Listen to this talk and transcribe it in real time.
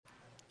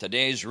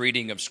Today's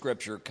reading of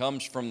Scripture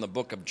comes from the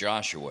book of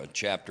Joshua,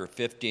 chapter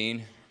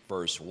 15,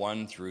 verse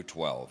 1 through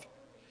 12.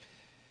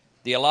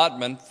 The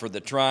allotment for the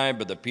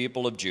tribe of the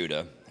people of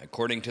Judah,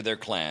 according to their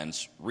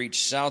clans,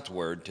 reached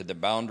southward to the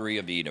boundary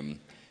of Edom,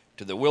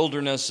 to the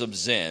wilderness of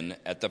Zin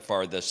at the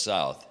farthest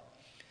south.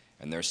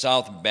 And their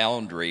south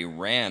boundary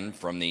ran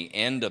from the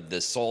end of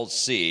the Salt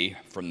Sea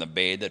from the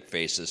bay that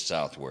faces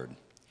southward.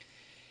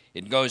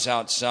 It goes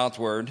out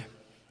southward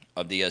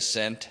of the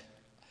ascent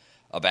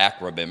of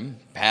Akrabim,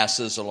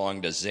 passes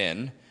along to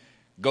Zin,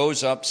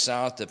 goes up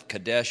south of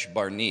Kadesh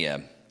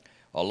Barnea,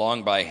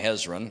 along by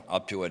Hezron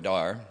up to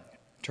Adar,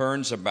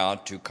 turns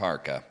about to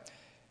Karka,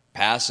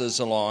 passes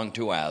along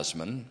to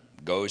Asmon,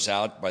 goes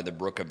out by the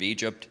brook of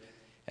Egypt,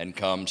 and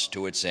comes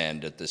to its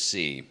end at the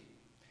sea.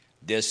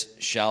 This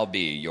shall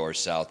be your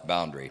south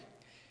boundary.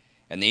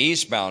 And the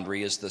east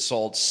boundary is the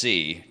Salt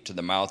Sea to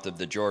the mouth of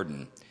the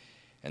Jordan.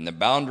 And the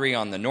boundary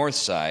on the north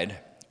side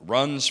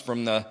runs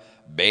from the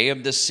Bay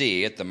of the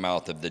Sea at the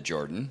mouth of the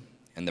Jordan,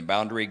 and the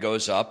boundary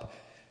goes up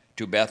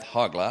to Beth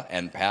Hogla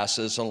and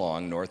passes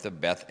along north of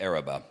Beth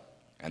Araba.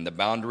 And the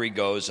boundary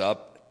goes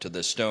up to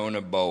the stone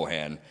of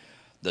Bohan,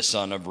 the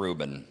son of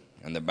Reuben.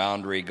 And the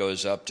boundary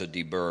goes up to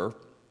Debir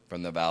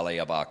from the valley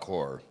of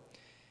Achor.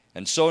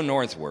 And so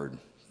northward,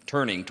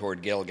 turning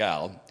toward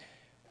Gilgal,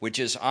 which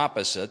is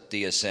opposite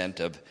the ascent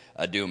of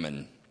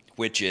Adummim,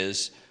 which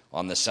is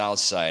on the south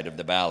side of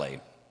the valley.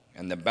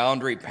 And the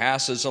boundary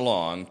passes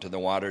along to the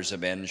waters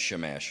of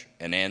En-Shemesh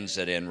and ends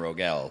at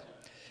En-Rogel.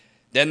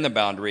 Then the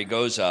boundary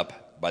goes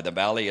up by the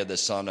valley of the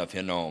son of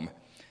Hinnom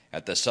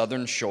at the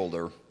southern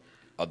shoulder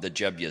of the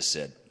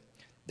Jebusit,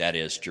 that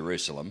is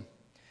Jerusalem.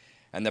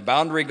 And the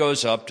boundary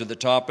goes up to the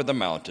top of the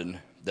mountain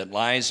that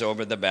lies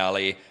over the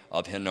valley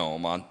of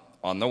Hinnom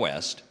on the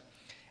west,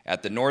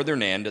 at the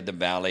northern end of the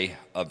valley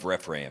of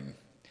Rephaim.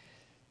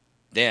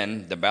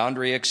 Then the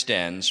boundary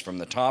extends from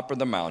the top of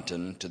the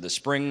mountain to the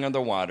spring of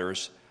the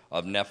waters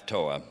of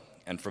Nephtoah,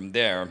 and from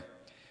there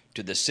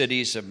to the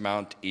cities of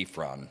Mount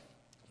Ephron.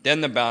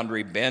 Then the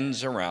boundary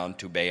bends around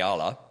to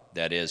Baalah,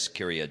 that is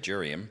Kiriath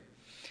Jearim,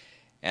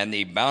 and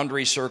the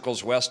boundary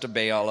circles west of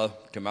Baalah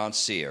to Mount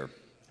Seir,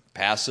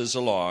 passes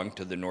along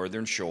to the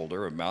northern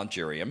shoulder of Mount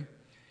Jearim,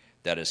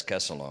 that is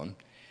Kesalon,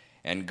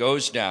 and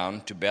goes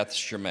down to Beth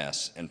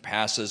Shemesh and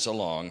passes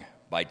along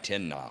by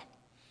Timnah.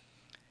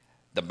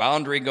 The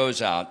boundary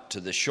goes out to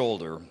the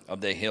shoulder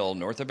of the hill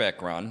north of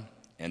Ekron,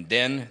 and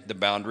then the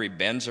boundary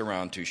bends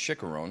around to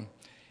Shikkeron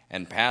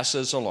and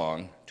passes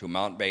along to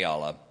Mount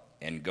Baalah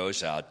and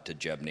goes out to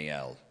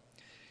Jebneel.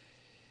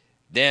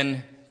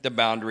 Then the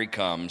boundary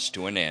comes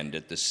to an end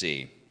at the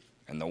sea,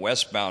 and the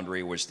west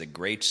boundary was the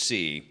great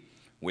sea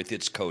with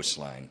its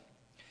coastline.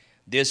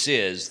 This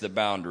is the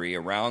boundary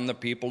around the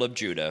people of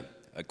Judah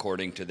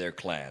according to their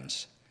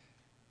clans.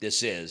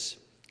 This is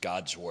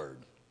God's word.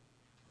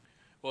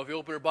 Well, if you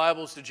open your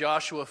Bibles to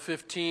Joshua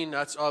 15,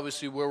 that's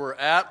obviously where we're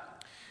at.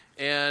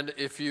 And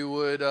if you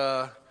would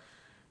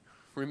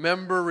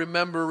remember,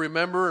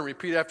 and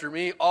repeat after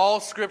me,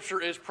 all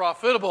Scripture is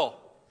profitable,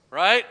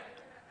 right?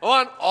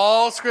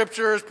 All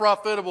Scripture is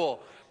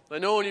profitable. I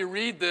know when you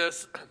read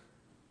this,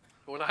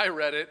 when I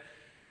read it,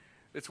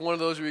 it's one of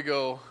those where you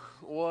go,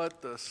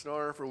 what the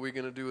snarf are we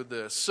going to do with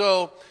this?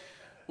 So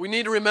we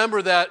need to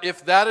remember that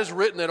if that is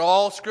written, that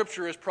all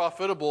Scripture is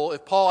profitable,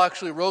 if Paul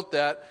actually wrote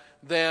that,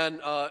 then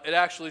it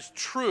actually is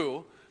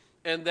true,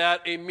 and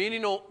that a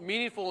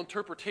meaningful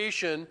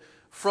interpretation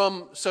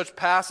from such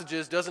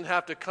passages doesn't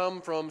have to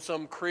come from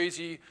some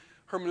crazy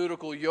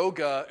hermeneutical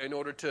yoga in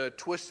order to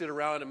twist it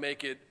around and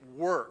make it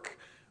work.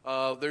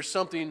 There's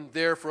something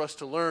there for us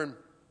to learn.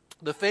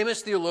 The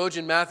famous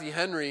theologian Matthew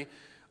Henry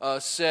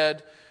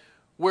said,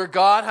 "Where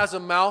God has a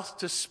mouth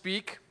to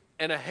speak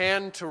and a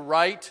hand to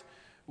write,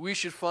 we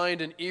should find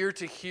an ear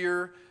to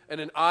hear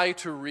and an eye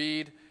to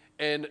read,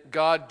 and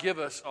God give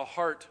us a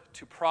heart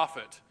to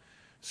profit."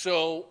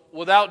 So,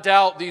 without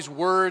doubt, these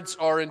words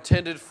are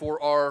intended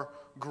for our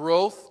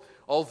growth,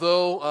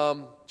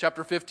 although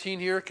chapter 15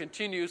 here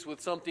continues with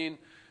something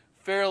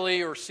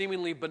fairly or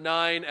seemingly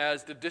benign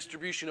as the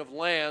distribution of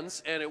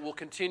lands, and it will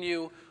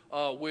continue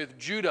with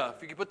Judah.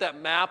 If you could put that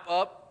map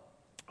up,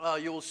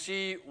 you will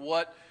see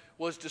what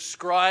was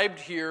described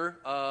here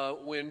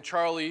when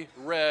Charlie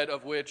read,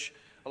 of which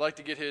I'd like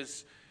to get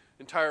his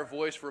entire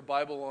voice for a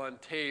Bible on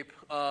tape.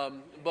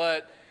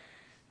 But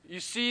you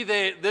see,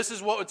 this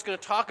is what it's going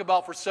to talk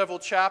about for several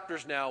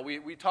chapters now.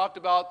 We talked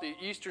about the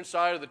eastern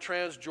side of the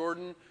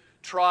Transjordan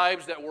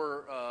tribes that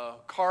were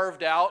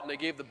carved out, and they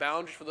gave the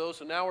boundaries for those.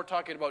 So now we're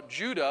talking about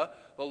Judah,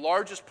 the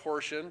largest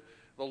portion,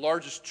 the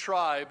largest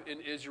tribe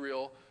in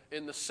Israel,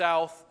 in the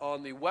south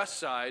on the west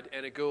side,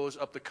 and it goes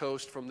up the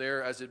coast from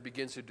there as it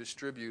begins to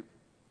distribute.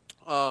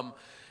 And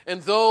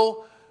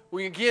though,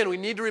 we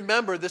need to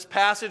remember this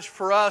passage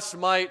for us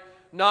might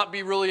not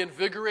be really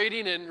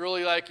invigorating and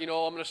really like, I'm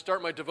going to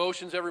start my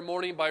devotions every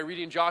morning by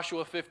reading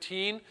Joshua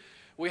 15.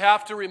 We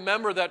have to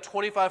remember that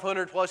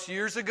 2,500 plus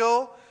years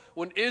ago,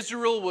 when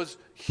Israel was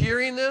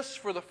hearing this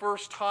for the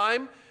first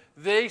time,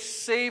 they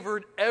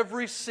savored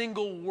every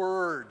single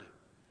word.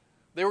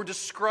 They were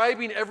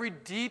describing every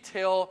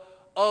detail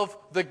of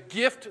the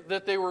gift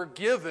that they were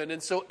given.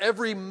 And so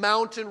every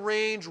mountain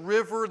range,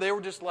 river, they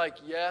were just like,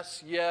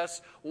 yes,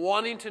 yes,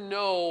 wanting to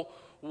know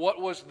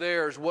what was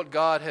theirs, what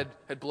God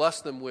had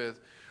blessed them with.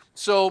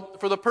 So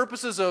for the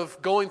purposes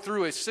of going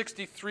through a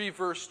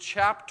 63-verse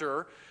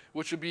chapter,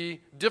 which would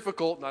be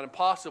difficult, not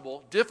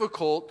impossible,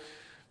 difficult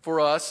for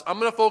us, I'm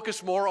going to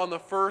focus more on the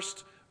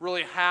first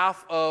really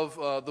half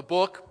of the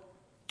book,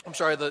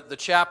 the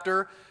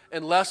chapter,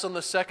 and less on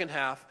the second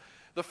half.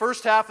 The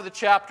first half of the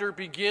chapter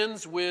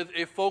begins with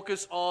a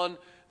focus on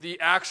the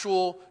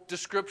actual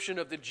description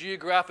of the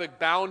geographic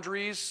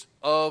boundaries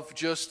of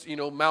just,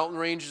 mountain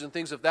ranges and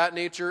things of that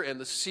nature, and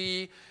the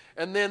sea.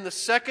 And then the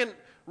second,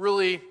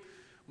 really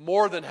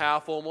more than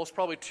half, almost,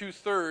 probably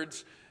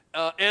 2/3,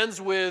 ends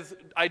with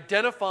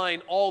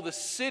identifying all the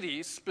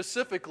cities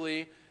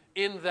specifically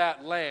in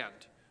that land.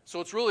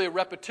 So it's really a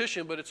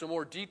repetition, but it's a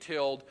more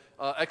detailed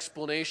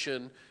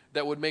explanation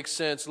that would make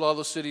sense. A lot of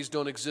those cities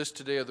don't exist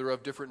today, or they're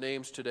of different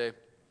names today.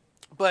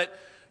 But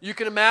you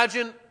can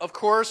imagine, of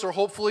course, or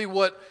hopefully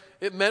what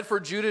it meant for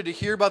Judah to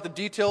hear about the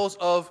details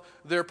of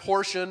their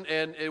portion,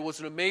 and it was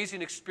an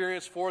amazing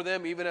experience for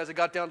them, even as it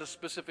got down to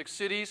specific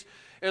cities.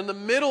 In the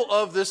middle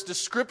of this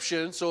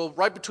description, so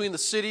right between the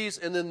cities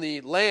and then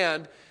the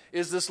land,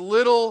 is this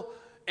little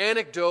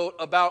anecdote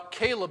about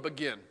Caleb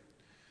again.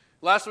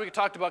 Last week we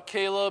talked about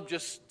Caleb,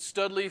 just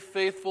studly,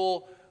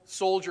 faithful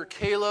soldier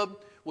Caleb.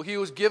 Well, he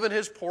was given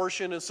his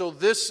portion, and so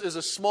this is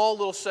a small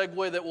little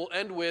segue that we'll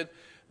end with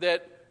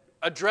that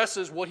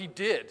addresses what he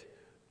did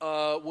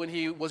when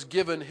he was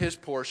given his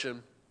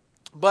portion.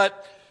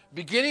 But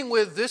beginning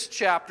with this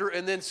chapter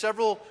and then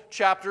several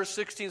chapters,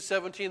 16,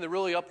 17, they're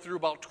really up through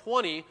about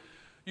 20,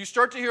 you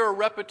start to hear a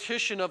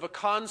repetition of a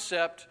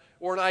concept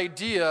or an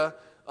idea,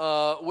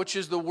 which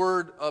is the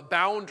word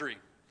boundary.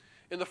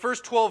 In the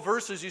first 12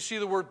 verses, you see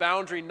the word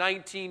boundary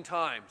 19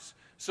 times.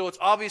 So it's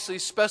obviously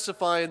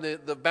specifying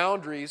the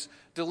boundaries,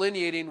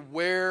 delineating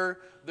where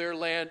their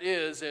land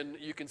is, and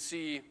you can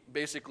see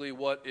basically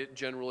what it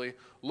generally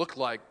looked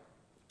like.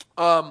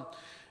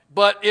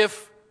 But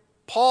if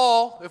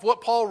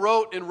what Paul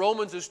wrote in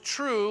Romans is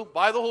true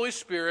by the Holy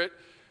Spirit,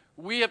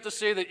 we have to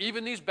say that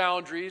even these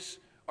boundaries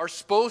are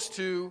supposed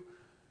to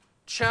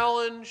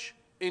challenge,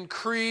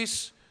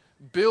 increase,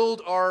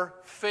 build our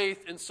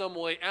faith in some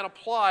way, and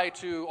apply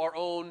to our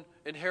own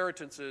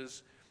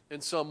inheritances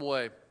in some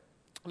way.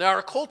 Now,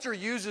 our culture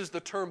uses the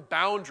term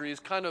boundaries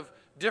kind of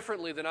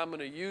differently than I'm going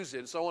to use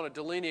it, so I want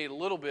to delineate a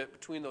little bit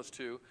between those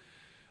two.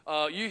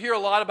 You hear a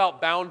lot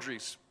about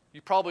boundaries.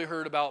 You probably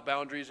heard about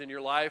boundaries in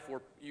your life,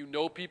 or you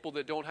know people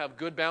that don't have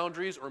good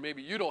boundaries, or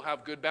maybe you don't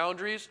have good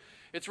boundaries.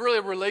 It's really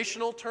a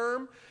relational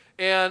term,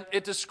 and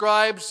it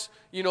describes,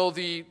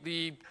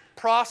 the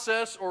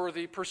process or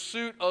the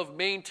pursuit of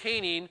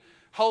maintaining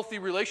healthy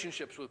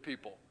relationships with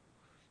people.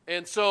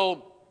 And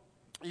so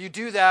you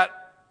do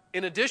that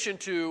in addition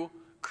to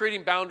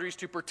creating boundaries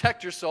to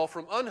protect yourself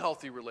from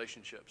unhealthy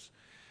relationships.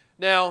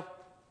 Now,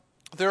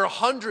 there are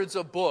hundreds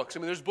of books.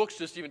 There's books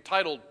just even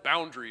titled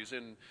Boundaries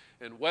and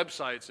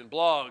websites and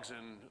blogs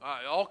and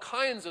all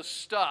kinds of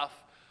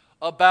stuff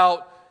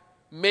about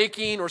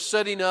making or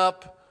setting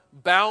up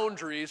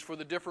boundaries for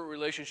the different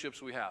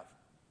relationships we have.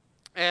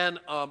 And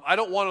I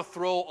don't want to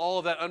throw all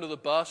of that under the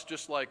bus,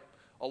 just like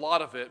a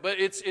lot of it. But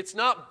it's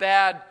not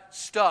bad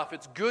stuff.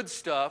 It's good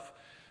stuff.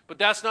 But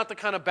that's not the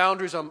kind of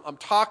boundaries I'm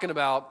talking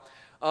about.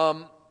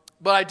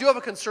 But I do have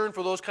a concern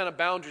for those kind of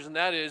boundaries, and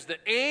that is the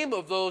aim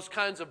of those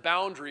kinds of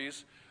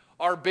boundaries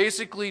are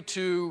basically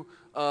to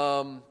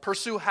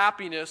pursue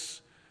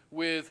happiness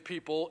with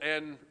people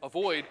and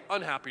avoid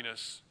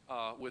unhappiness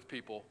with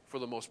people for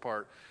the most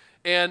part.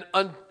 And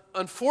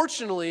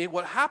unfortunately,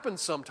 what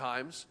happens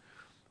sometimes,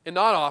 and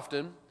not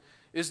often,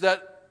 is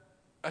that,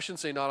 I shouldn't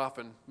say not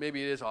often,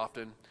 maybe it is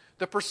often,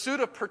 the pursuit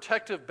of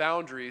protective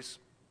boundaries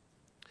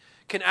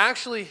can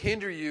actually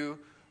hinder you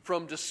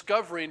from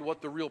discovering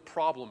what the real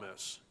problem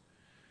is.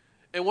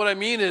 And what I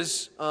mean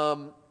is,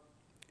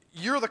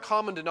 you're the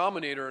common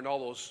denominator in all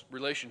those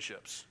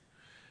relationships.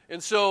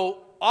 And so,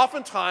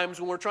 oftentimes,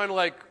 when we're trying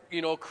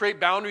to create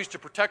boundaries to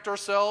protect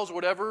ourselves or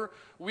whatever,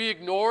 we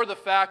ignore the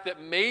fact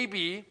that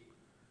maybe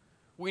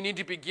we need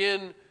to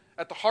begin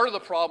at the heart of the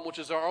problem, which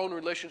is our own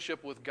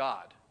relationship with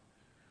God.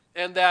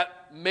 And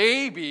that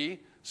maybe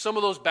some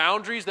of those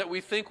boundaries that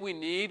we think we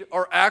need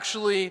are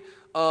actually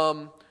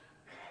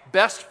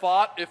best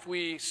fought if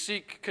we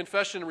seek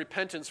confession and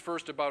repentance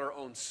first about our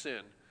own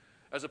sin,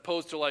 as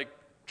opposed to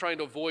trying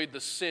to avoid the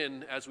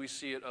sin as we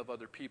see it of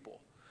other people.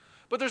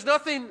 But there's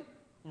nothing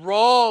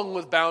wrong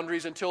with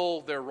boundaries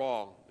until they're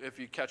wrong, if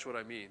you catch what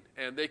I mean.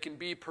 And they can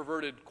be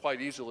perverted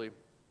quite easily.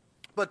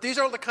 But these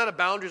aren't the kind of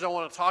boundaries I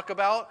want to talk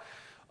about,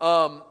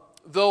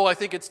 though I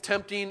think it's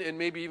tempting and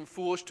maybe even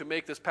foolish to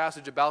make this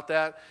passage about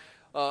that.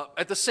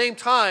 At the same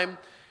time,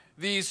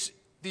 these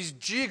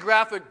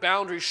geographic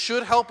boundaries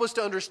should help us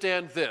to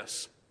understand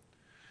this,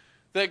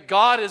 that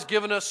God has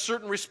given us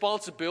certain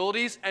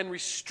responsibilities and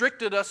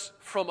restricted us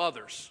from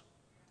others.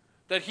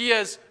 That He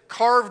has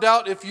carved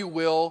out, if you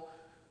will,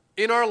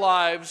 in our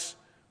lives,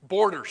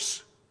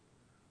 borders.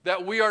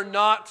 That we are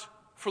not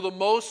for the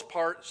most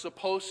part,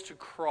 supposed to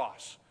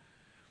cross.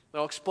 Now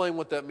I'll explain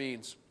what that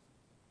means.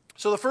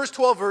 So the first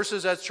 12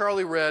 verses, as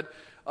Charlie read,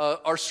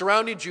 are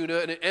surrounding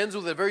Judah, and it ends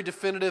with a very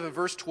definitive in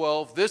verse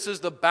 12. This is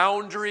the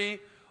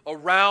boundary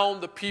around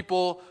the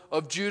people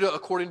of Judah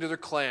according to their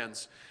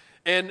clans.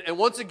 And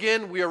once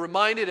again, we are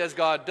reminded, as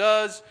God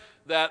does,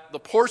 that the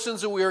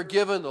portions that we are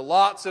given, the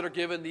lots that are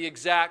given, the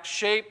exact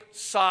shape,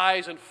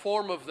 size, and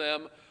form of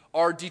them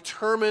are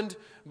determined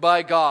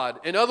by God.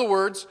 In other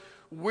words,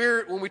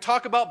 when we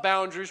talk about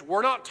boundaries,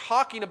 we're not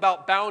talking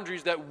about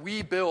boundaries that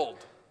we build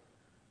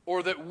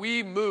or that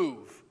we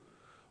move.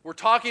 We're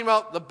talking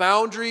about the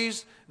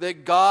boundaries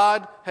that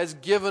God has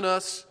given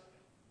us,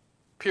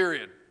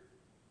 period.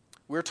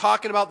 We're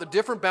talking about the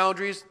different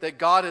boundaries that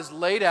God has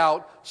laid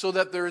out so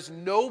that there is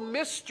no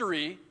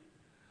mystery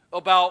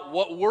about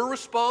what we're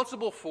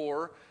responsible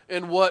for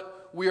and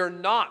what we are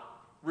not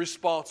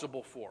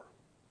responsible for.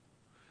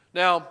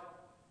 Now,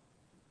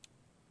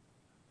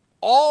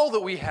 all that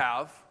we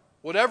have,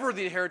 whatever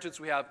the inheritance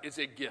we have, is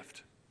a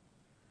gift.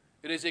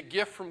 It is a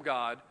gift from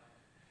God.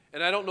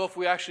 And I don't know if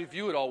we actually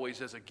view it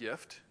always as a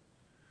gift,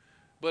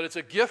 but it's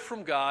a gift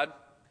from God,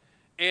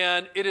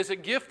 and it is a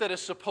gift that is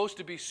supposed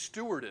to be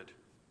stewarded,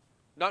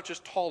 not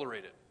just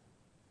tolerated.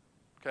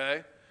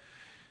 Okay?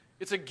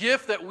 It's a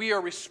gift that we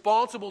are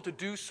responsible to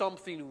do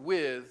something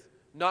with,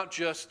 not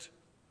just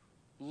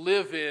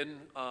live in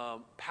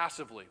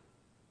passively.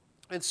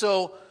 And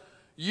so,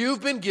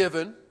 you've been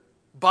given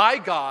by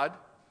God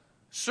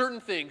certain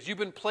things. You've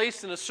been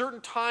placed in a certain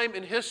time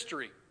in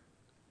history.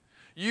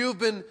 You've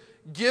been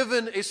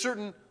given a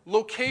certain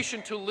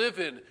location to live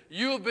in.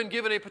 You have been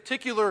given a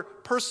particular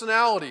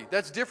personality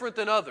that's different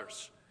than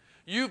others.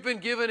 You've been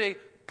given a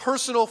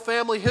personal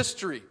family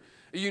history,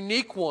 a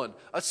unique one,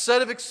 a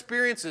set of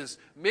experiences.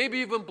 Maybe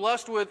you've been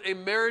blessed with a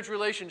marriage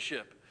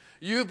relationship.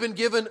 You've been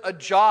given a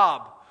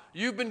job.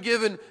 You've been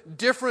given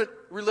different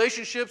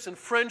relationships and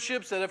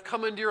friendships that have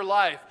come into your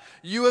life.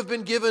 You have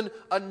been given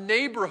a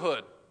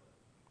neighborhood.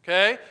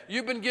 Okay?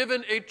 You've been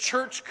given a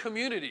church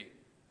community.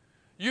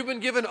 You've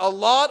been given a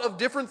lot of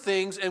different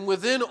things, and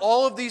within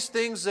all of these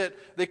things that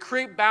they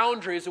create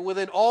boundaries, and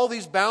within all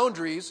these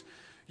boundaries,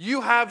 you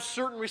have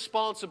certain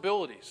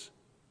responsibilities.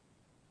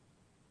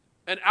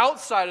 And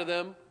outside of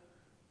them,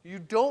 you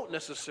don't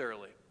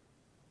necessarily.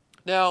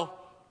 Now,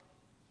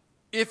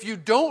 if you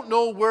don't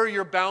know where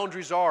your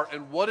boundaries are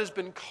and what has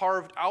been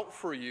carved out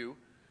for you,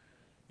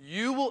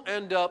 you will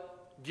end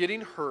up getting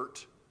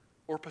hurt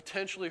or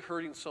potentially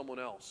hurting someone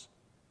else.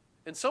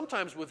 And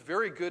sometimes with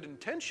very good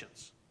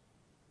intentions.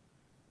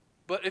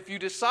 But if you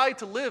decide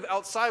to live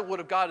outside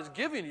what God has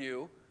given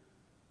you,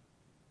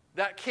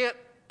 that can't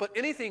but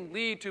anything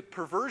lead to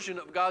perversion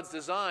of God's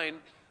design,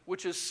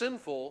 which is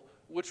sinful,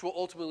 which will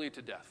ultimately lead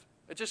to death.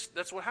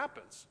 That's what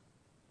happens.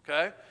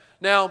 Okay?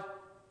 Now,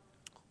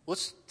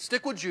 let's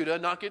stick with Judah,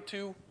 not get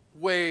too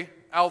way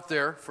out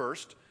there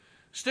first.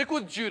 Stick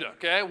with Judah,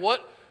 okay?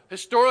 What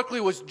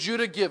historically was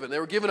Judah given? They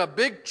were given a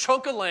big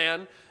chunk of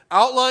land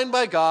outlined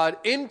by God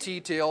in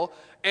detail.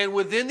 And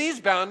within these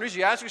boundaries,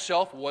 you ask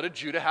yourself, what did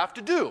Judah have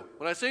to do?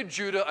 When I say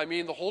Judah, I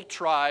mean the whole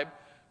tribe.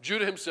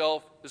 Judah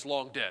himself is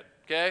long dead,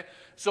 okay?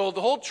 So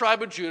the whole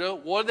tribe of Judah,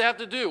 what did they have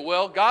to do?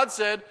 Well, God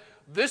said,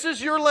 this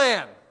is your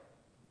land.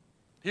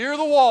 Here are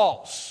the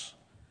walls.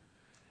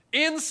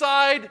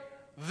 Inside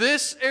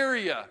this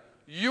area,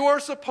 you are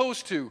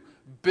supposed to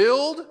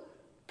build,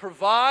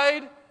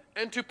 provide,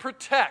 and to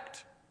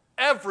protect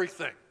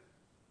everything.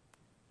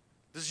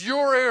 This is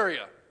your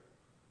area.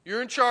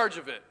 You're in charge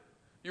of it.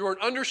 You are an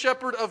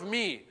under-shepherd of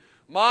me,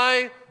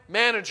 my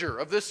manager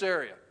of this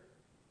area.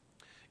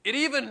 It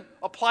even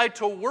applied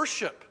to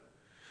worship.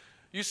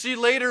 You see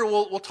later,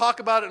 we'll talk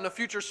about it in a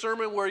future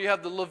sermon, where you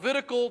have the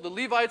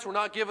Levites were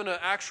not given an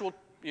actual,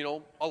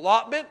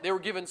 allotment. They were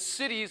given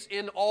cities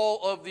in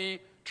all of the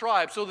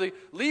tribes. So the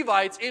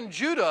Levites in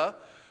Judah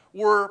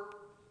were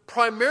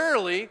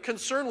primarily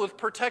concerned with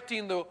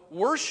protecting the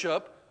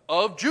worship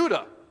of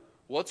Judah.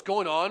 What's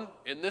going on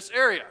in this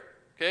area?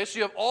 Okay, so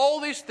you have all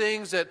these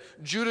things that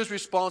Judah is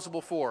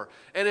responsible for.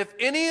 And if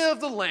any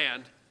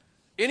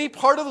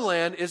part of the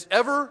land is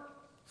ever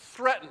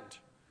threatened,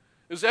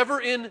 is ever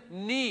in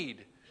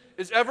need,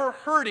 is ever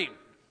hurting,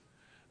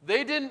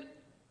 they didn't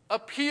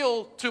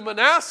appeal to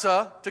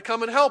Manasseh to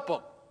come and help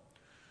them.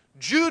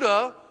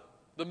 Judah,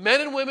 the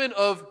men and women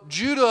of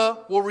Judah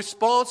were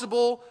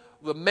responsible,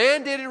 the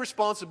mandated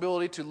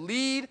responsibility to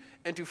lead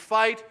and to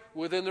fight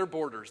within their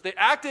borders. They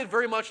acted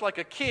very much like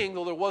a king,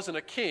 though there wasn't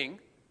a king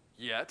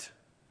yet.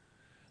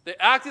 They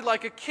acted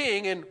like a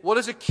king, and what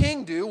does a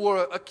king do?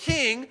 Well, a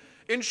king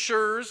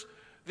ensures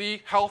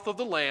the health of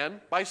the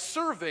land by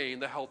surveying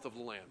the health of the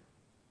land.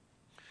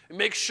 And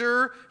make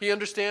sure he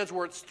understands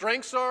where its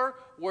strengths are,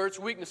 where its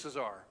weaknesses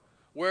are,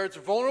 where it's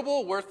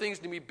vulnerable, where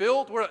things need to be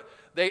built.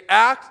 They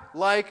act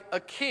like a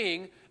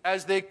king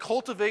as they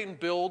cultivate and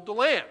build the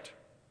land.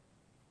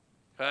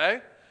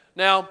 Okay?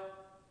 Now,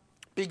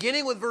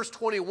 beginning with verse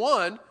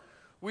 21,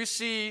 we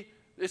see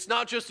it's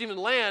not just even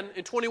land.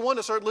 In 21,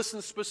 it started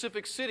listing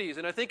specific cities.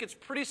 And I think it's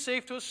pretty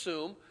safe to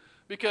assume,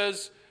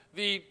 because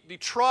the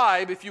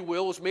tribe, if you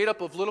will, was made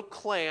up of little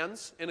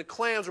clans, and the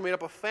clans were made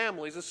up of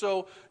families. And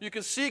so you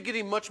can see it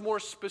getting much more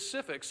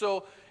specific.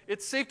 So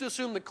it's safe to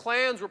assume the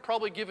clans were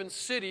probably given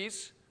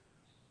cities,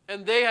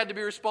 and they had to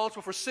be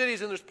responsible for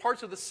cities, and there's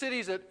parts of the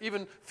cities that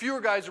even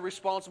fewer guys are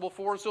responsible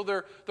for. And so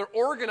they're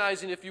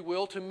organizing, if you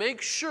will, to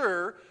make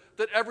sure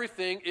that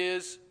everything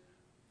is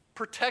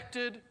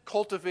protected,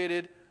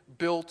 cultivated,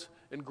 built,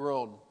 and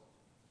grown.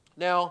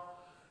 Now,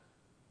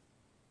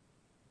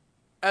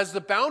 as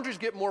the boundaries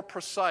get more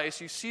precise,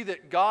 you see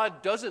that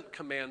God doesn't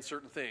command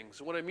certain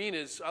things. What I mean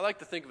is, I like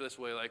to think of it this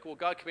way, like, well,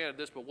 God commanded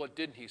this, but what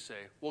didn't he say?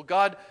 Well,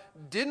 God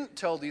didn't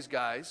tell these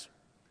guys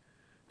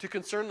to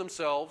concern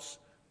themselves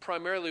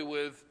primarily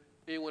with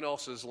anyone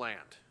else's land.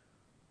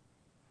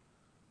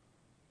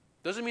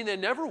 Doesn't mean they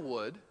never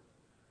would,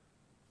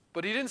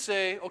 but he didn't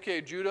say,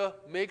 okay, Judah,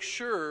 make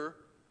sure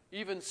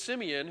even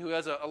Simeon, who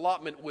has an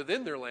allotment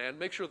within their land,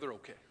 make sure they're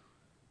okay.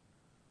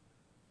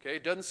 Okay,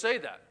 it doesn't say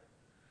that.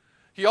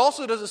 He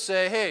also doesn't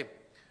say, hey,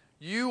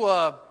 you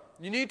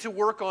need to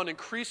work on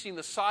increasing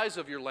the size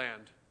of your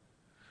land.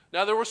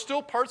 Now, there were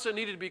still parts that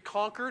needed to be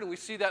conquered, and we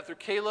see that through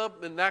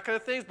Caleb and that kind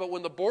of things, but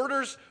when the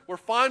borders were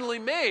finally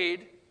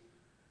made,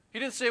 he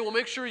didn't say, well,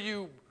 make sure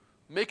you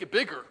make it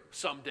bigger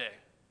someday.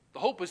 The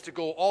hope is to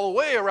go all the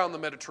way around the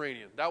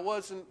Mediterranean. That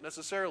wasn't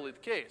necessarily the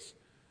case.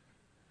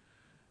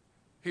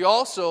 He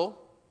also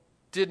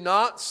did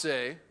not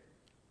say,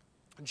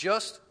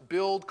 just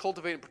build,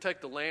 cultivate, and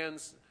protect the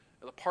lands,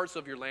 the parts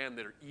of your land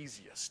that are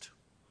easiest,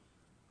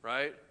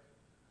 right?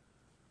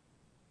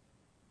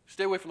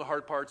 Stay away from the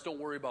hard parts. Don't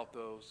worry about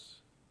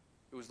those.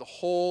 It was the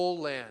whole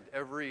land,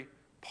 every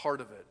part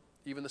of it,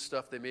 even the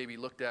stuff they maybe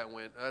looked at and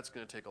went, that's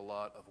going to take a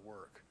lot of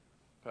work,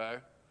 okay?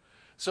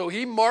 So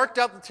he marked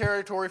out the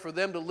territory for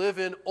them to live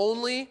in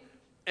only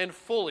and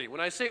fully.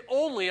 When I say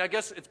only, I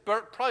guess it's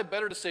probably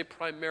better to say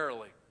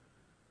primarily.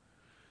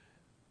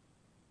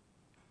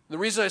 The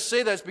reason I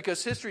say that is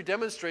because history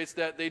demonstrates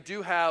that they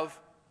do have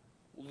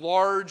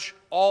large,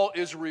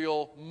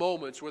 all-Israel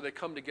moments where they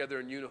come together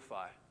and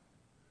unify.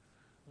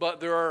 But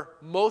there are,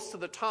 most of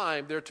the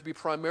time, they're to be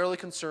primarily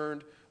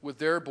concerned with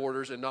their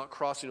borders and not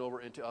crossing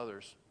over into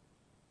others.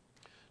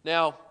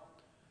 Now,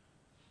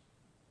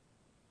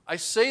 I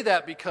say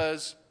that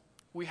because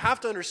we have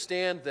to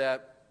understand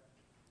that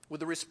with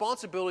the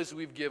responsibilities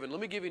we've given, let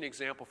me give you an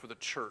example for the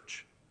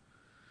church.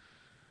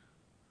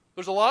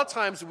 There's a lot of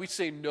times that we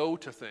say no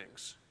to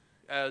things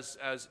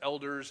as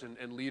elders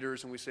and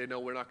leaders, and we say, no,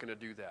 we're not going to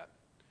do that.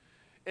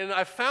 And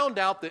I found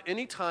out that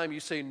any time you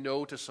say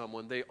no to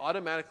someone, they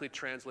automatically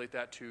translate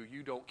that to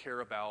you don't care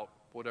about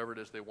whatever it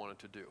is they wanted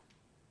to do.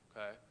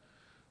 Okay?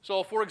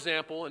 So, for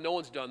example, and no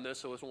one's done this,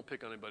 so this won't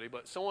pick on anybody,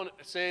 but someone,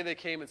 say they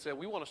came and said,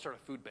 we want to start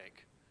a food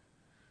bank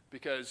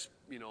because,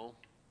 I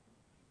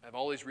have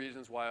all these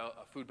reasons why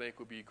a food bank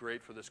would be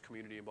great for this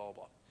community and blah, blah,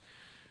 blah.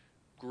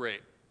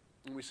 Great.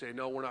 And we say,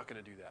 no, we're not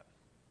going to do that.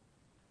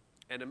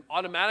 And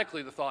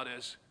automatically the thought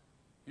is,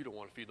 you don't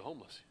want to feed the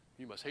homeless.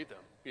 You must hate them.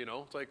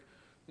 It's like,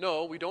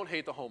 no, we don't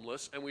hate the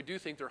homeless, and we do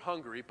think they're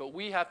hungry, but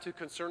we have to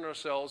concern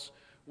ourselves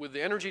with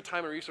the energy,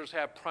 time, and resources we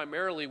have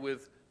primarily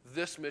with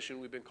this mission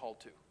we've been called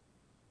to.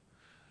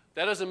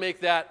 That doesn't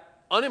make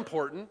that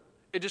unimportant.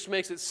 It just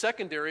makes it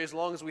secondary. As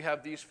long as we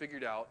have these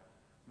figured out,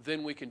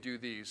 then we can do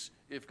these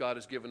if God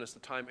has given us the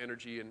time,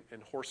 energy,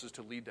 and horses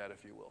to lead that,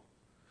 if you will.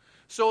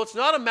 So it's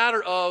not a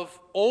matter of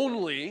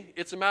only,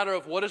 it's a matter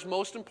of what is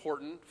most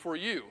important for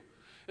you.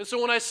 And so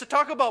when I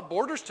talk about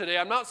borders today,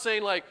 I'm not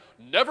saying like,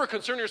 never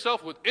concern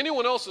yourself with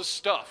anyone else's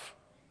stuff.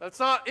 That's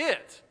not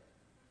it.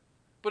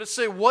 But it's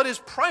say, what is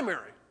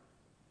primary?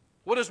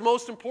 What is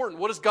most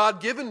important? What has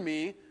God given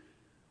me?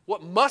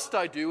 What must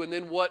I do? And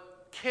then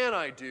what can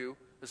I do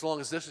as long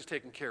as this is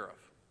taken care of?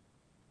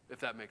 If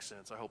that makes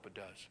sense. I hope it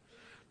does.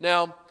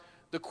 Now,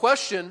 the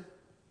question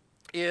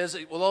is,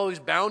 with all these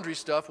boundary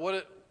stuff,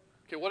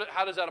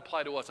 how does that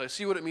apply to us? I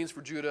see what it means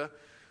for Judah.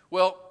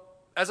 Well,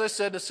 as I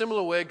said, in a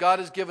similar way, God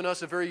has given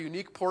us a very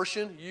unique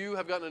portion. You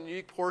have gotten a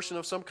unique portion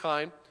of some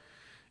kind.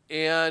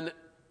 And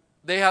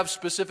they have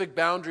specific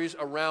boundaries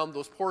around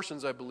those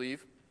portions, I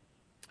believe.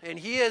 And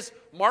he has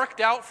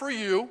marked out for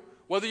you,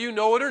 whether you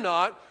know it or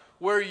not,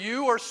 where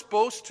you are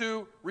supposed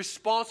to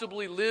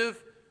responsibly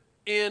live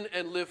in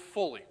and live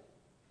fully.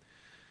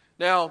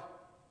 Now,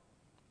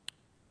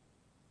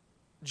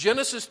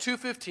 Genesis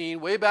 2:15,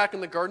 way back in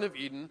the Garden of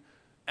Eden,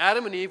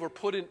 Adam and Eve were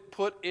put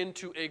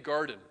into a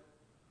garden.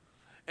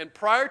 And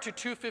prior to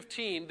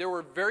 2:15, there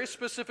were very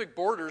specific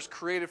borders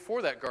created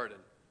for that garden,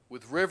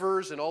 with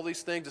rivers and all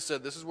these things that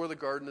said this is where the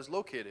garden is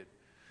located.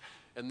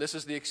 And this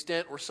is the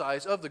extent or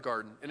size of the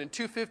garden. And in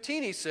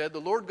 2:15, he said, the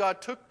Lord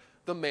God took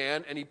the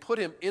man and he put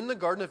him in the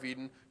Garden of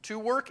Eden to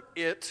work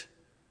it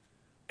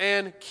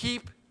and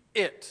keep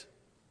it.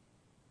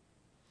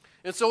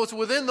 And so it's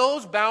within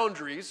those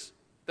boundaries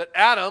that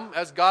Adam,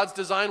 as God's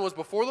design was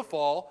before the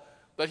fall,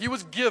 that he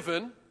was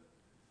given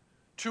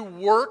to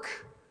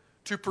work,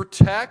 to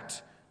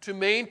protect, to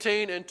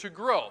maintain, and to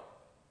grow.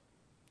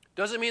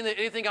 Doesn't mean that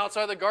anything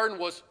outside the garden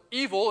was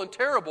evil and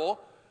terrible,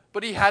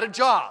 but he had a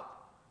job.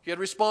 He had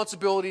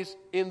responsibilities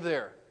in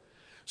there.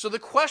 So the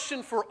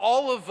question for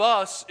all of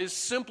us is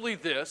simply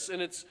this,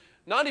 and it's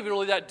not even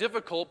really that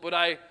difficult, but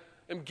I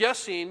am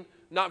guessing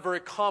not very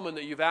common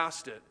that you've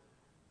asked it.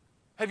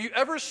 Have you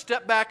ever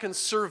stepped back and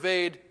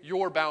surveyed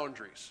your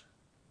boundaries?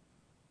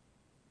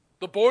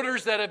 The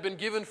borders that have been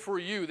given for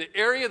you, the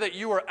area that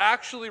you are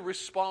actually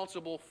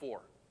responsible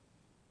for.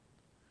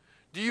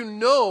 Do you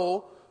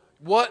know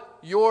what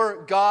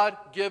your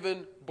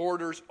God-given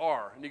borders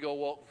are? And you go,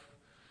 well,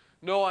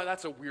 no,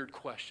 that's a weird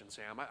question,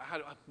 Sam.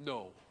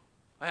 No,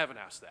 I haven't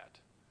asked that.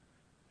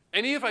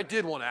 And even if I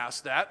did want to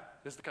ask that,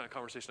 this is the kind of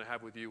conversation I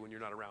have with you when you're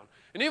not around.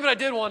 And even if I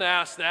did want to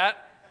ask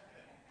that,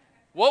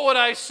 what would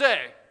I say?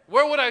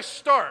 Where would I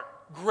start?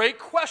 Great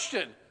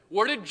question.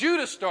 Where did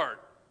Judah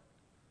start?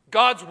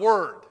 God's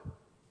Word.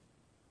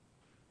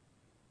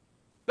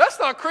 That's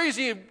not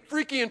crazy and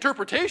freaky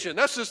interpretation.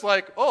 That's just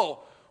like,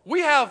 oh, we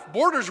have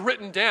borders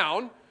written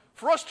down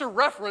for us to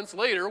reference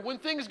later when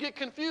things get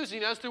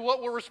confusing as to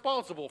what we're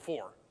responsible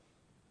for.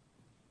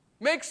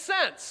 Makes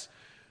sense.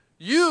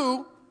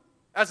 You,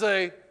 as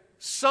a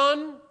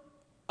son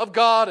of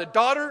God, a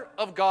daughter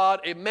of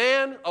God, a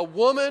man, a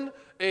woman,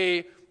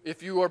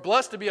 if you are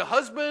blessed to be a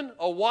husband,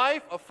 a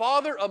wife, a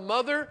father, a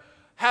mother,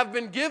 have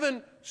been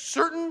given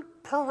certain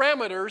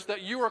parameters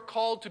that you are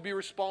called to be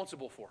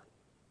responsible for.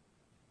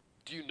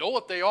 Do you know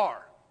what they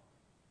are?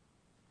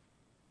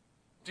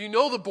 Do you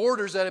know the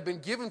borders that have been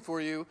given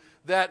for you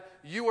that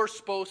you are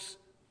supposed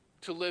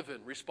to live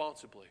in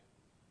responsibly?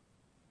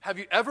 Have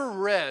you ever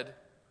read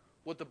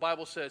what the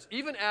Bible says,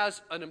 even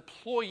as an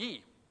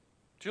employee?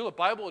 Do you know the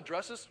Bible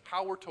addresses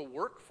how we're to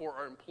work for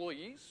our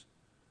employees?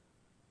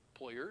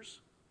 Employers,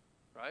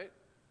 right?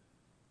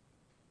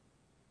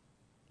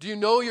 Do you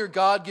know your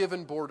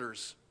God-given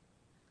borders?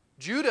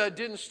 Judah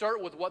didn't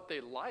start with what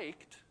they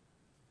liked.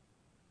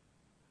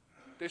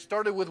 They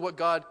started with what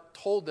God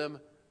told them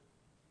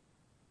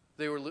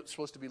they were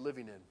supposed to be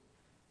living in.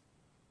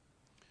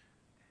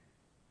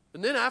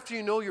 And then after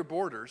you know your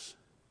borders,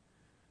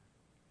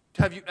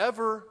 have you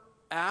ever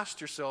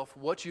asked yourself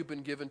what you've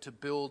been given to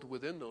build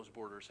within those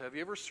borders? Have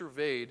you ever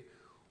surveyed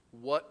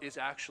what is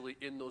actually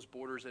in those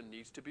borders and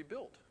needs to be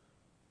built?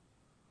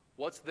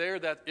 What's there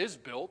that is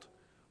built?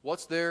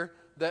 What's there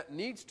that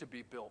needs to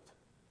be built?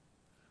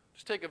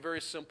 Just take a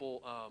very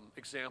simple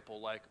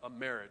example like a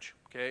marriage,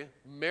 okay?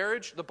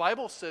 Marriage, the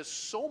Bible says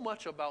so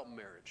much about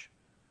marriage,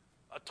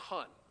 a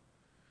ton.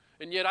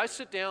 And yet I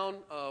sit down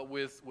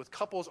with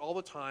couples all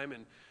the time,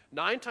 and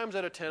 9 times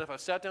out of 10, if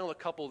I've sat down with a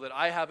couple that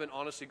I haven't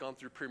honestly gone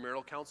through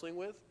premarital counseling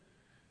with,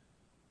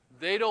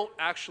 they don't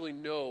actually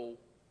know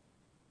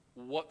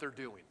what they're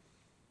doing.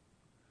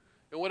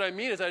 And what I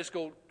mean is I just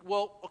go,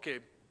 well, okay,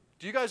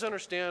 do you guys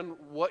understand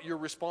what your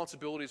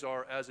responsibilities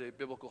are as a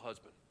biblical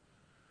husband?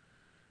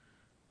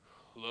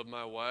 Love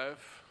my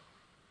wife.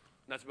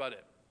 And that's about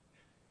it.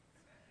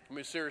 I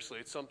mean, seriously,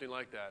 it's something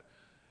like that.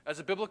 As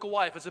a biblical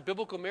wife, as a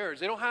biblical marriage,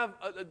 they don't have,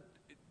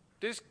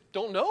 they just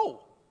don't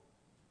know.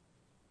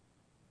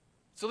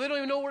 So they don't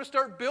even know where to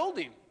start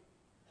building.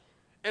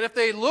 And if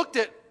they looked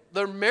at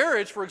their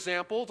marriage, for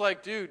example, it's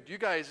like, dude, you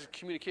guys'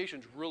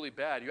 communication's really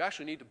bad. You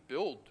actually need to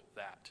build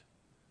that.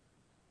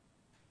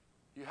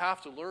 You have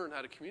to learn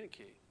how to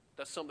communicate.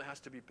 That's something that has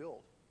to be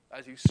built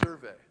as you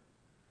survey.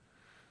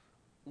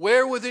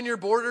 Where within your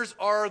borders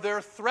are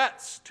there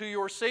threats to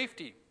your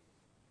safety?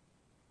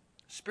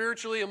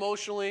 Spiritually,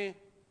 emotionally,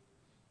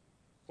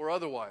 or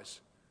otherwise?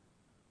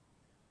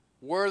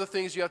 Where are the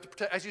things you have to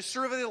protect? As you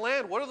survey the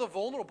land, what are the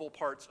vulnerable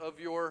parts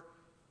of your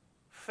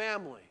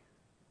family?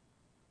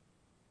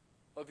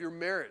 Of your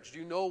marriage? Do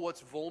you know what's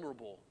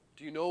vulnerable?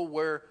 Do you know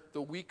where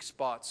the weak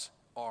spots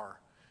are?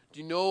 Do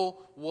you know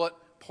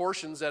what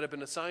portions that have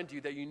been assigned to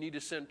you that you need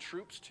to send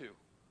troops to?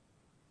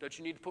 That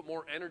you need to put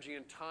more energy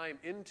and time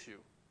into?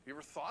 Have you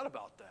ever thought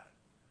about that?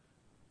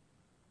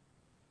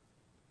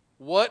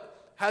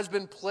 What has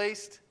been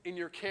placed in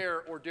your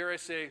care, or dare I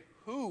say,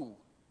 who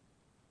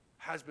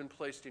has been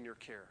placed in your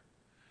care?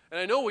 And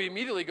I know we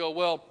immediately go,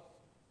 well,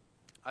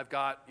 I've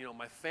got,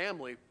 my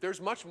family. There's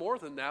much more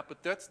than that,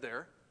 but that's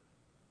there.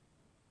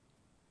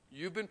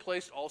 You've been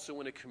placed also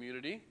in a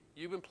community.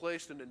 You've been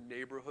placed in a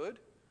neighborhood.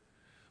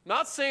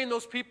 Not saying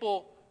those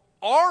people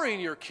are in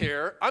your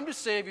care. I'm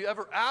just saying, have you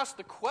ever asked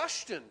the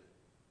question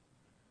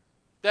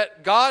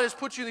that God has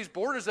put you in these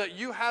borders, that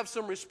you have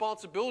some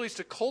responsibilities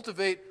to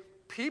cultivate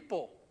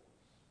people?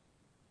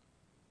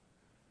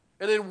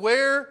 And then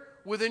where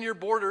within your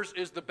borders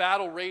is the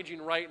battle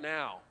raging right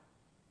now?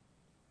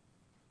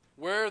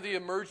 Where are the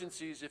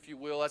emergencies, if you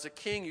will? As a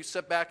king, you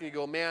sit back and you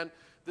go, man,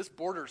 this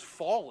border's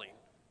falling.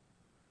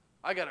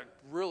 I got to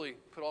really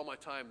put all my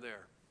time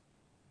there.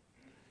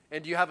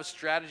 And do you have a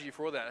strategy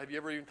for that? Have you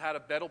ever even had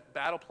a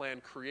battle plan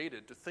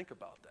created to think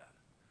about that?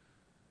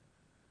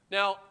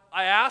 Now,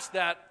 I've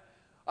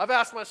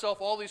asked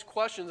myself all these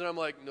questions, and I'm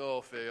like,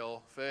 no,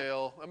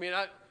 fail. I mean,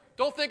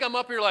 don't think I'm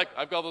up here like,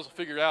 I've got those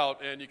figured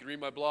out, and you can read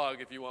my blog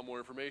if you want more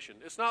information.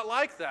 It's not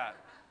like that,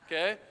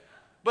 okay?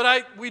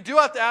 But we do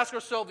have to ask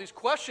ourselves these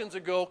questions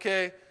and go,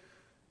 okay,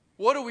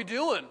 what are we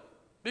doing?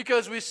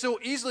 Because we so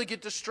easily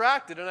get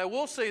distracted. And I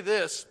will say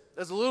this,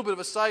 as a little bit of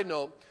a side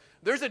note,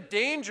 there's a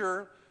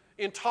danger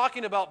in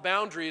talking about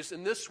boundaries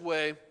in this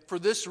way for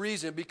this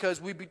reason,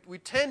 because we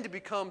tend to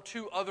become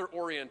too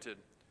other-oriented.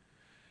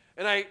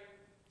 And I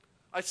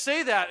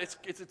say that,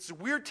 it's a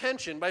weird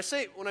tension, but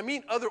when I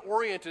mean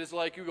other-oriented, it's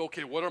like, you go,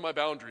 okay, what are my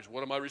boundaries?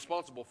 What am I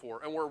responsible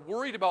for? And we're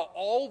worried about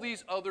all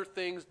these other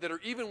things that are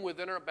even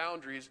within our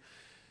boundaries.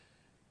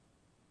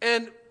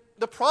 And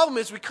the problem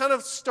is we kind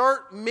of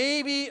start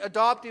maybe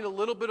adopting a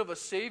little bit of a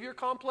savior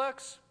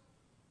complex,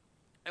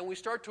 and we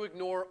start to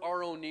ignore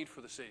our own need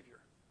for the Savior.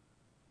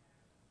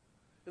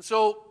 And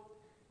so,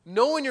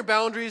 knowing your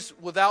boundaries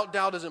without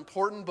doubt is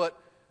important, but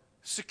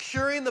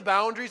securing the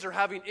boundaries or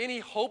having any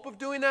hope of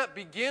doing that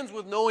begins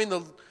with knowing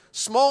the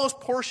smallest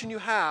portion you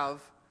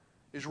have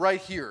is right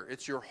here.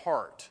 It's your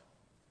heart.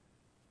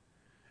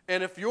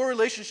 And if your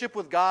relationship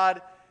with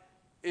God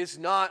is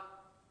not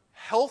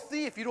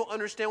healthy, if you don't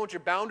understand what your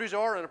boundaries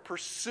are and are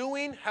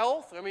pursuing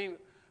health, I mean,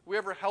 we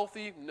ever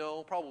healthy?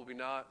 No, probably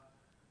not.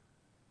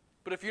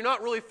 But if you're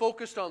not really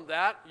focused on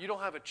that, you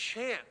don't have a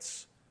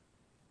chance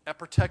at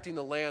protecting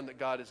the land that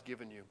God has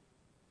given you.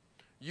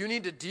 You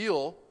need to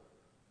deal,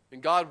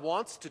 and God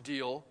wants to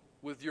deal,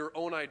 with your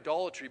own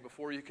idolatry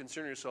before you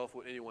concern yourself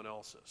with anyone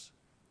else's.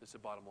 That's the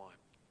bottom line.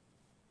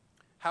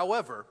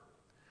 However,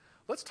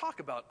 let's talk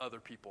about other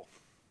people.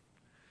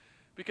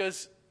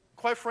 Because,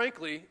 quite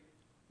frankly,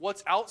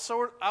 what's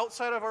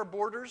outside of our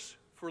borders,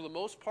 for the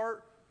most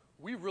part,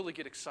 we really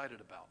get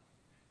excited about.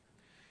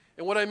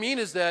 And what I mean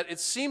is that it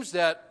seems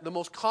that the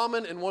most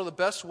common and one of the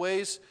best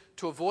ways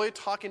to avoid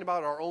talking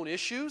about our own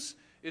issues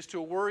is to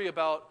worry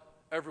about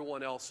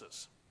everyone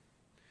else's.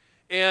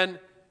 And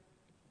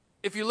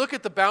if you look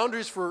at the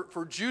boundaries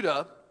for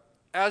Judah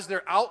as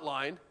they're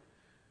outlined,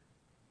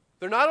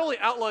 they're not only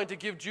outlined to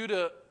give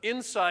Judah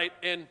insight,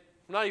 and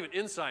not even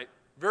insight,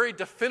 very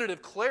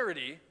definitive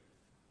clarity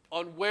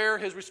on where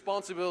his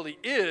responsibility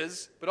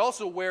is, but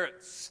also where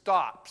it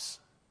stops.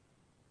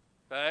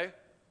 Okay?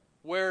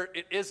 Where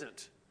it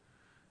isn't.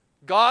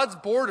 God's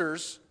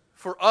borders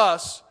for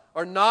us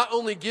are not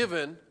only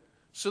given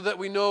so that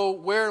we know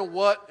where and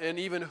what and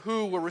even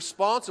who we're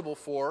responsible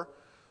for,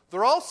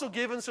 they're also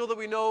given so that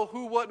we know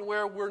who, what, and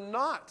where we're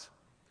not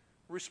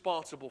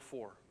responsible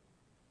for.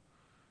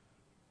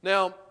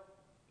 Now,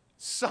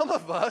 some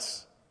of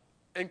us,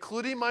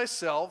 including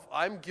myself,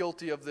 I'm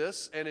guilty of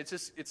this, and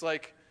it's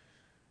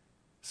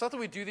not that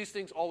we do these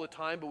things all the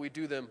time, but we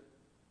do them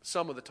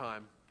some of the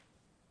time.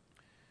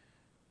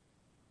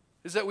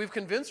 Is that we've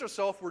convinced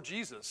ourselves we're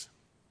Jesus,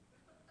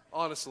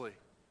 honestly.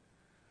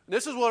 And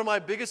this is one of my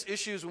biggest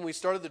issues when we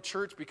started the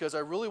church, because I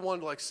really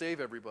wanted to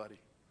save everybody.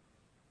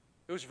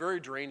 It was very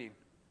draining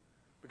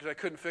because I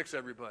couldn't fix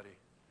everybody.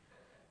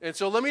 And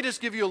so let me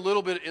just give you a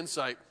little bit of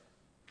insight.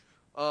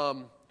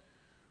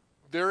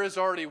 There is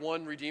already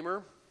one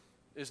Redeemer.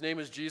 His name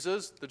is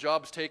Jesus. The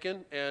job's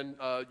taken, and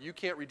you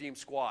can't redeem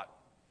squat.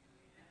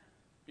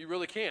 You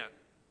really can't.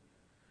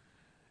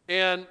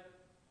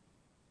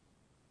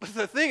 But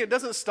the thing, it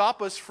doesn't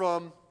stop us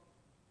from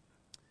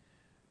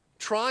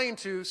trying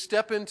to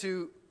step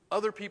into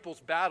other people's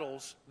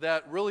battles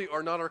that really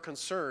are not our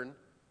concern.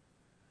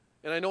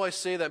 And I know I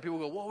say that, and people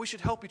go, well, we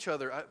should help each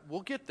other.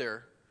 We'll get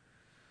there.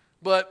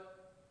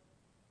 But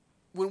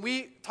when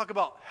we talk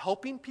about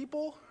helping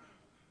people,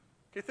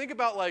 okay, think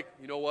about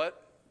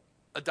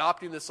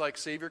adopting this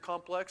savior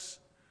complex.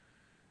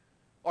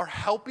 Our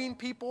helping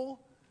people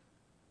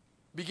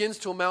begins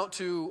to amount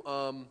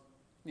to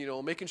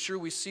making sure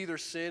we see their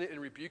sin and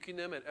rebuking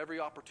them at every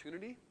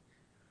opportunity.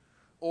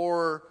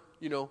 Or,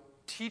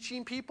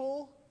 teaching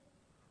people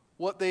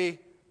what they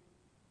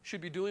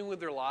should be doing with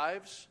their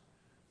lives,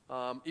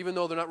 even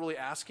though they're not really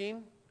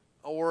asking.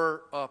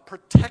 Or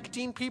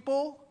protecting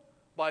people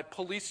by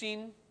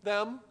policing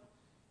them,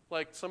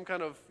 like some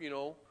kind of,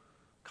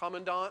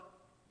 commandant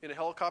in a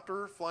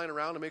helicopter flying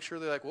around to make sure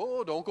they're like,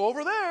 whoa, don't go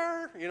over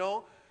there,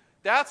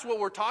 That's what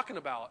we're talking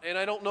about. And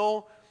I don't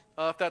know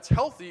if that's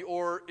healthy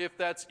or if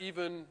that's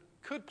even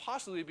could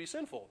possibly be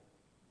sinful.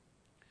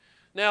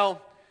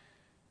 Now,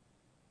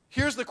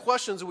 here's the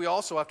questions that we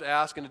also have to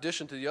ask in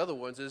addition to the other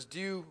ones is, do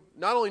you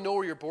not only know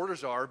where your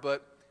borders are,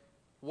 but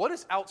what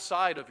is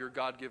outside of your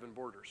God-given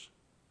borders?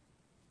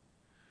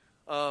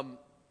 And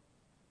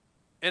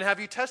have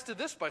you tested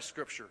this by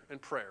Scripture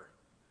and prayer?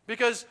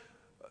 Because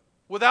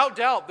without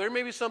doubt, there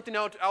may be something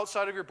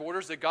outside of your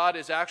borders that God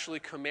is actually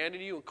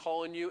commanding you and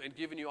calling you and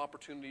giving you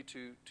opportunity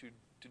to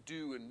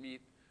do and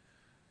meet.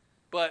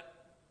 But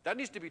that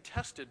needs to be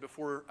tested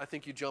before I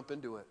think you jump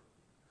into it.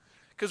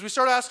 Because we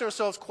start asking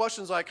ourselves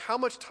questions like, how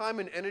much time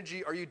and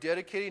energy are you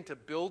dedicating to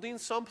building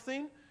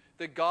something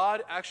that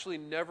God actually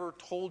never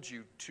told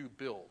you to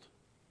build?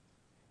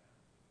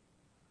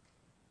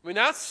 I mean,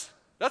 that's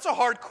a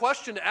hard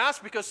question to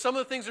ask because some of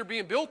the things that are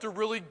being built are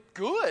really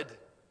good.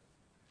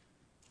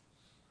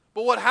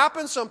 But what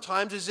happens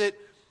sometimes is that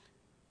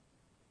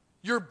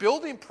your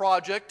building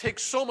project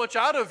takes so much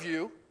out of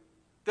you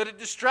that it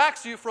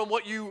distracts you from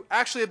what you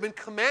actually have been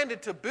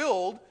commanded to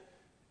build.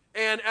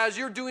 And as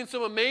you're doing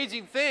some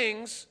amazing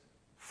things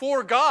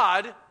for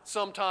God,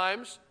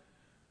 sometimes,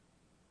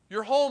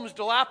 your home's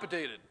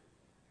dilapidated,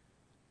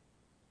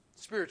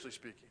 spiritually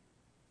speaking.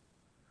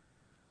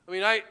 I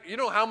mean, you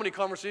know how many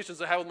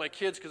conversations I have with my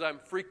kids because I'm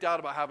freaked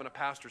out about having a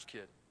pastor's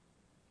kid.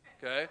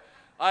 Okay?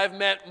 I've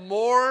met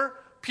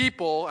more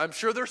people, I'm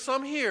sure there's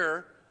some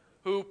here,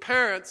 who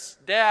parents,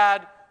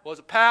 dad was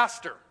a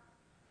pastor.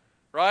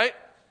 Right?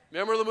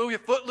 Remember the movie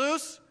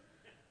Footloose?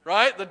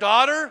 Right? The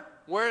daughter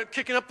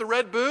kicking up the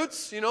red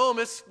boots,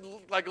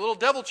 like a little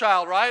devil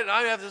child, right? And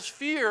I have this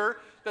fear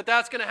that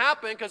that's going to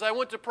happen because I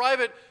went to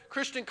private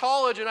Christian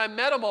college and I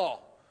met them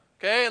all.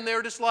 Okay? And they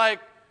were just like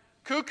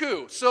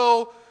cuckoo.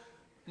 So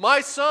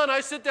my son,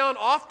 I sit down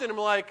often and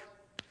I'm like,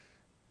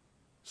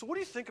 so what do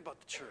you think about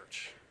the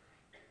church?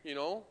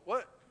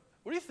 What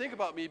do you think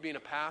about me being a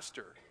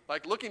pastor?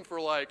 Like looking for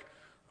I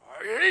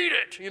hate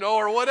it,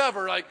 or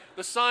whatever, like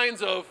the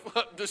signs of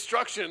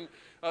destruction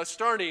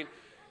starting.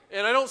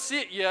 And I don't see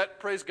it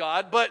yet, praise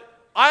God, but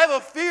I have a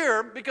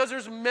fear because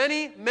there's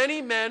many, many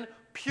men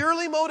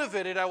purely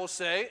motivated, I will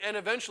say, and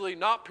eventually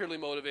not purely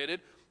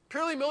motivated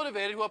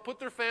who have put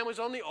their families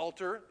on the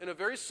altar in a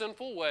very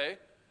sinful way,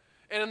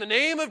 and in the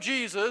name of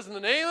Jesus, in the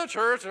name of the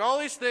church, and all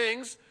these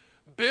things,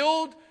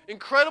 build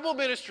incredible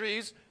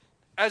ministries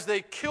as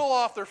they kill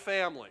off their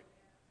family.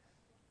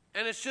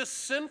 And it's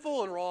just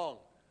sinful and wrong.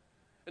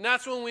 And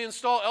that's when we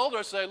install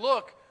elders, say,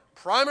 look,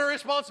 primary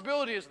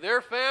responsibility is their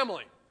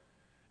family.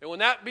 And when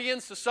that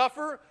begins to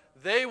suffer,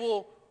 we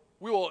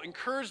will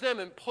encourage them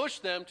and push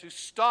them to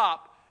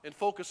stop and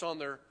focus on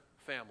their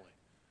family.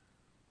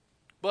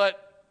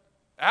 But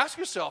ask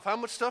yourself how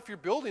much stuff you're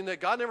building that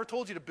God never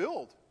told you to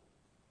build.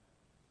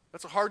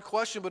 That's a hard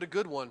question, but a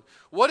good one.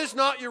 What is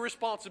not your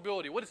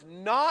responsibility? What is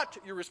not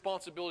your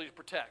responsibility to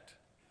protect?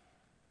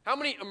 How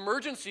many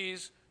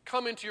emergencies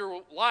come into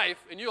your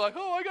life and you're like,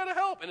 oh, I got to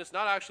help, and it's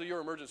not actually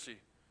your emergency?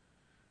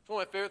 It's one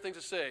of my favorite things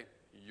to say.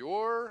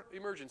 Your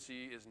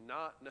emergency is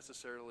not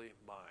necessarily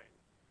mine.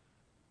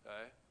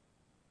 Okay?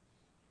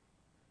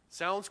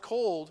 Sounds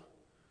cold,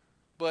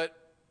 but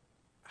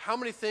how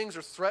many things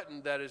are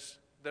threatened that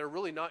are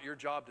really not your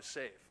job to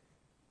save?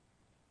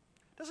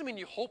 Doesn't mean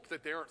you hope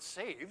that they aren't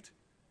saved,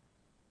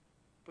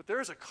 but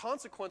there is a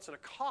consequence and a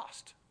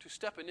cost to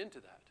stepping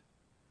into that.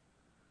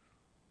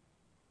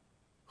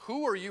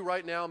 Who are you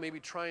right now maybe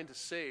trying to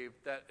save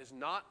that has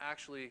not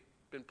actually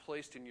been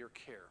placed in your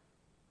care?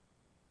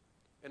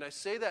 And I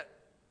say that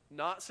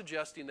not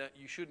suggesting that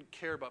you shouldn't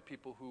care about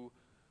people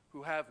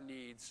who have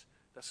needs.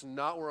 That's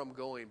not where I'm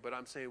going. But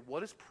I'm saying,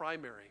 what is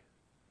primary?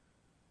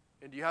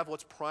 And do you have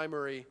what's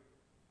primary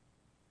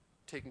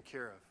taken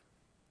care of?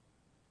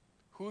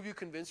 Who have you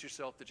convinced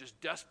yourself that just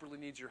desperately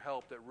needs your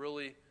help that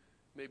really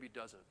maybe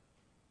doesn't?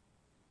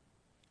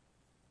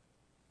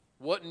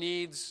 What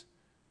needs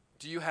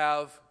do you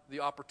have the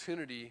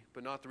opportunity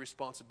but not the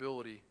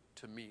responsibility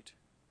to meet?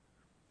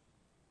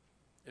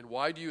 And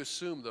why do you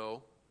assume,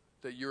 though,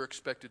 that you're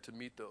expected to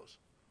meet those?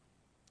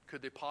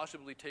 Could they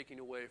possibly be taken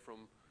away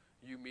from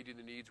you meeting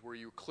the needs where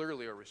you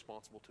clearly are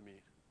responsible to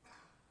meet?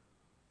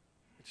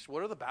 It's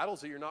what are the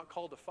battles that you're not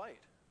called to fight?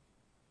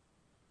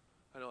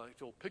 I know, like,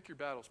 well, pick your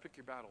battles.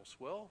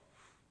 Well,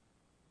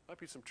 might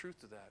be some truth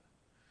to that.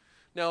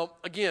 Now,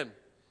 again,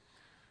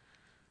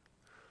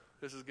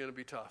 this is going to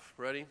be tough.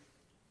 Ready?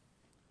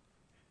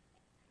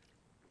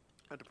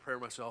 I had to prepare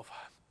myself.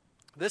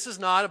 This is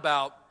not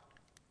about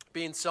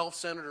being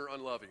self-centered or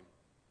unloving.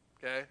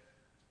 Okay?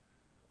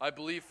 I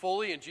believe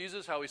fully in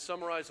Jesus, how he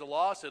summarized the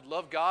law, said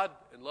love God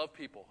and love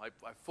people. I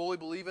fully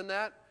believe in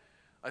that.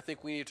 I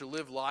think we need to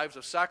live lives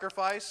of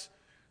sacrifice.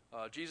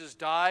 Jesus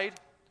died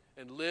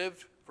and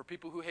lived for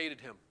people who hated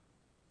him.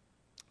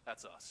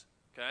 That's us.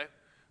 Okay?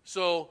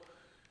 So,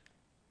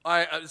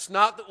 it's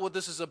not what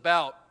this is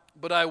about,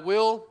 but I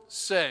will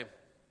say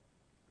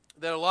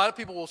that a lot of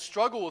people will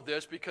struggle with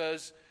this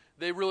because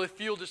they really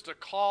feel just a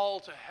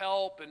call to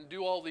help and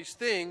do all these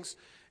things.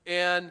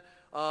 And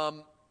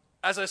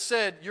as I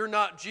said, you're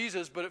not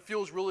Jesus, but it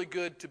feels really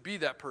good to be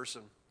that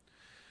person.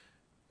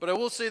 But I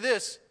will say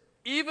this,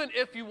 even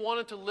if you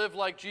wanted to live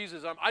like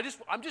Jesus,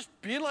 I'm just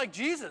being like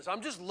Jesus.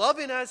 I'm just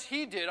loving as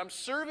he did. I'm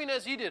serving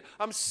as he did.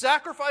 I'm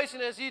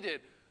sacrificing as he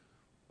did.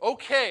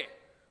 Okay,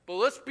 but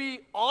let's be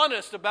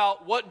honest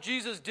about what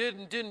Jesus did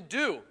and didn't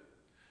do.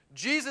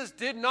 Jesus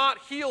did not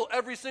heal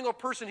every single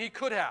person he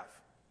could have.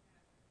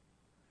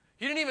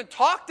 He didn't even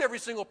talk to every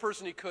single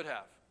person he could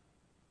have.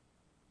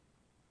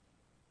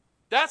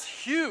 That's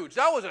huge.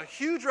 That was a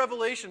huge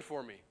revelation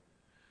for me.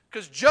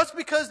 Because just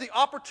because the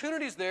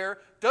opportunity's there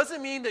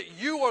doesn't mean that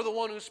you are the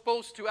one who's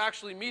supposed to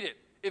actually meet it.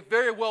 It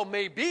very well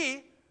may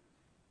be.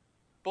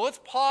 But let's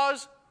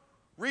pause,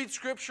 read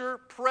Scripture,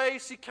 pray,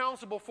 seek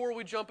counsel before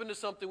we jump into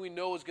something we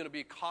know is going to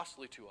be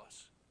costly to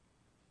us.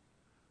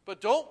 But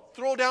don't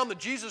throw down the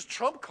Jesus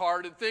trump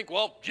card and think,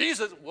 well,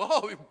 Jesus,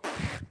 whoa,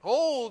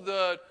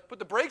 put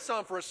the brakes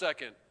on for a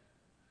second.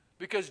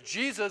 Because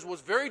Jesus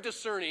was very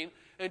discerning,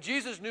 and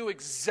Jesus knew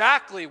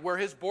exactly where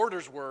his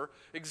borders were,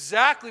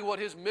 exactly what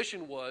his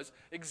mission was,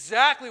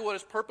 exactly what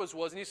his purpose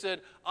was. And he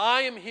said,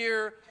 I am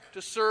here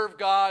to serve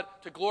God,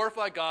 to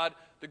glorify God.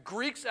 The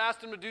Greeks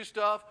asked him to do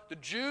stuff. The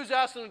Jews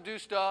asked him to do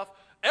stuff.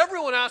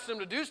 Everyone asked him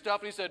to do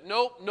stuff, and he said,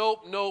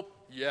 nope,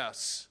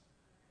 yes.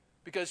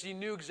 Because he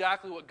knew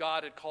exactly what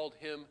God had called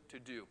him to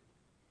do.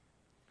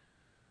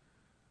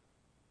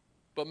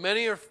 But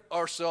many of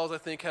ourselves, I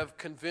think, are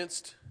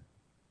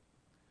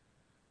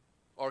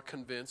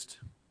convinced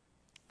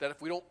that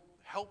if we don't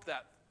help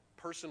that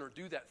person or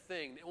do that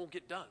thing, it won't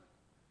get done.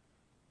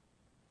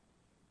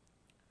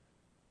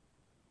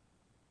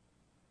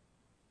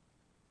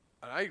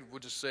 And I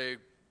would just say,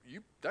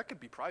 that could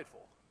be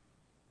prideful.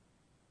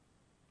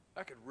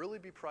 That could really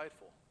be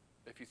prideful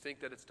if you think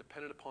that it's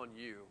dependent upon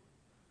you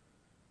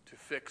to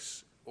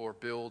fix or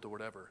build or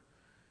whatever.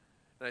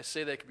 And I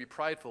say that could be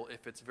prideful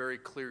if it's very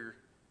clear,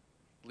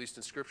 at least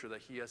in Scripture,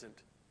 that he hasn't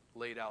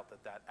laid out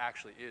that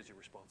actually is your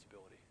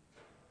responsibility.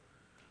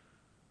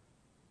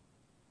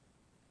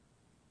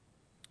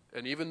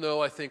 And even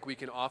though I think we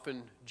can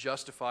often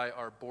justify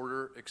our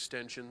border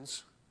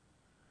extensions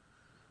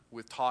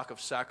with talk of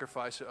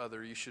sacrifice to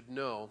others, you should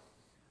know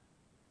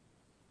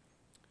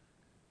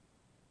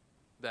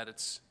that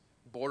it's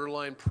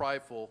borderline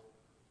prideful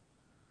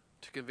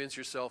to convince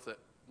yourself that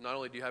not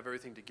only do you have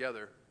everything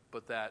together,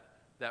 but that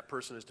that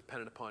person is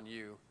dependent upon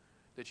you,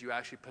 that you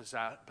actually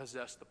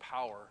possess the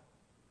power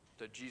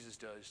that Jesus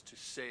does to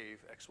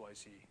save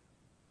XYZ.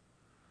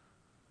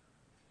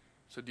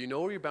 So do you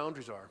know where your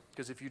boundaries are?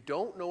 Because if you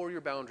don't know where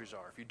your boundaries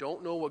are, if you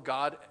don't know what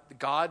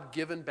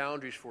God-given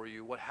boundaries for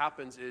you, what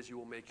happens is you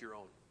will make your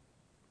own.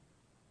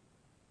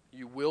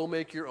 You will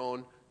make your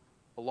own.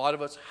 A lot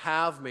of us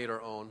have made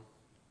our own.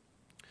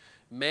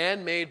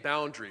 Man-made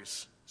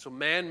boundaries. So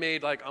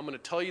man-made, like, I'm going to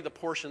tell you the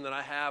portion that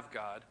I have,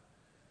 God.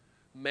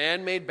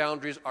 Man-made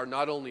boundaries are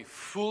not only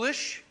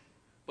foolish,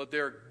 but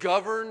they're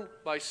governed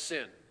by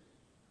sin.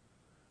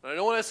 And I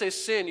know when I say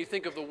sin, you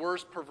think of the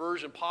worst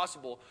perversion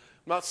possible.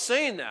 I'm not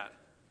saying that.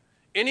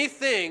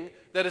 Anything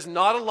that is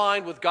not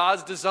aligned with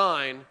God's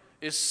design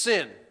is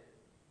sin.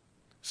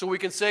 So we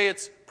can say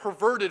it's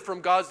perverted from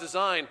God's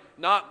design,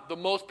 not the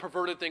most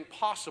perverted thing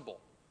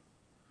possible.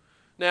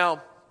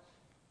 Now,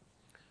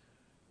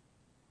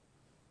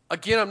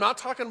 again, I'm not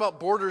talking about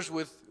borders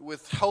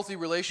with healthy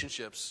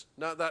relationships.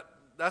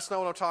 That's not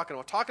what I'm talking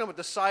about. I'm talking about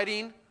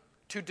deciding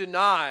to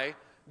deny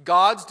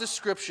God's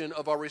description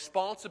of our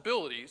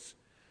responsibilities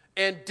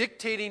and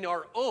dictating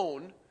our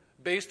own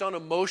based on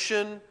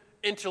emotion,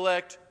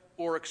 intellect,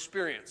 or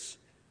experience.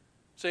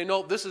 Say,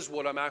 no, this is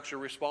what I'm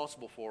actually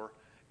responsible for,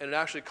 and it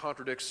actually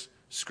contradicts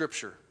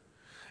Scripture.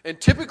 And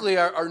typically,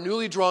 our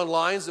newly drawn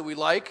lines that we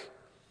like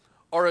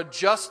are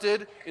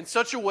adjusted in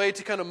such a way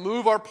to kind of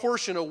move our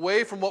portion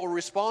away from what we're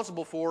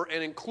responsible for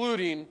and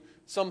including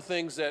some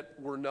things that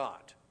we're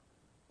not.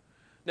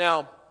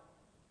 Now,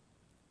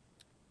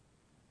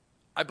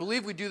 I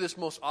believe we do this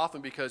most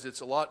often because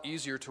it's a lot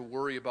easier to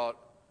worry about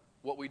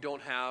what we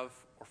don't have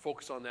or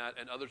focus on that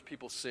and other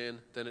people's sin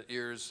than it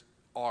is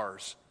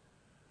ours.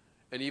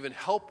 And even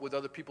help with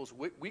other people's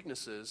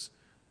weaknesses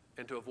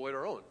and to avoid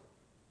our own.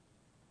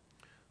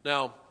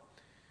 Now,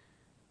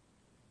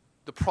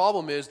 the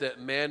problem is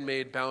that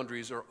man-made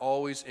boundaries are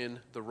always in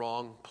the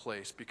wrong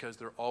place because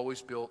they're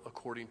always built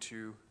according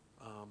to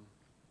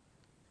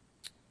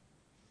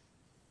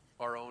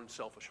our own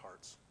selfish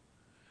hearts.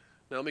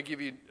 Now, let me give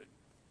you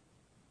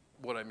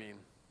what I mean.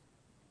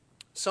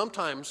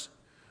 Sometimes,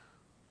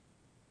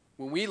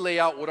 when we lay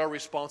out what our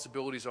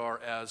responsibilities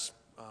are as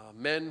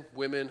men,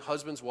 women,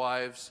 husbands,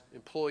 wives,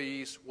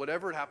 employees,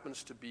 whatever it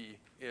happens to be,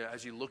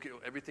 as you look at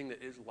everything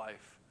that is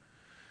life,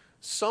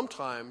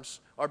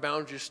 sometimes our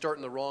boundaries start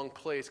in the wrong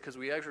place because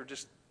we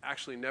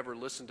actually never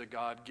listen to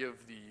God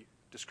give the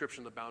description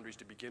of the boundaries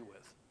to begin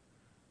with.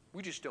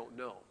 We just don't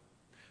know.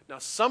 Now,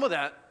 some of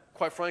that,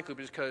 quite frankly,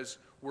 is because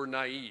we're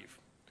naive.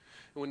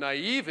 And what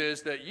naive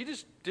is that you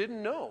just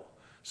didn't know.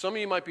 Some of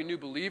you might be new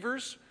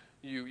believers.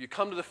 You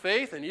come to the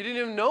faith, and you didn't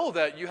even know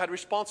that you had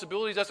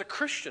responsibilities as a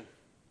Christian.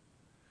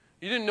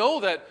 You didn't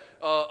know that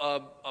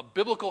a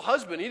biblical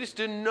husband, you just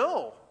didn't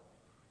know.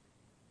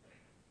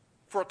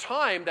 For a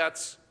time,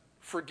 that's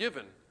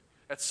forgiven.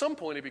 At some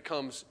point, it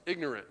becomes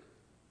ignorant.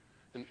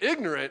 And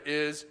ignorant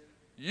is,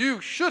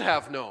 you should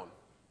have known.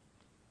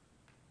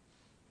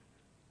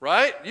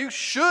 Right? You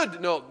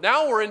should know.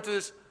 Now we're into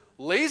this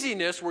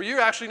laziness where you're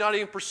actually not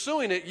even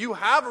pursuing it. You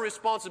have a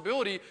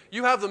responsibility.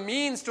 You have the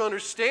means to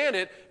understand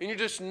it, and you're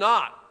just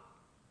not.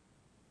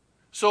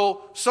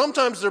 So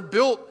sometimes they're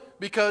built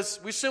because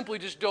we simply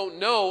just don't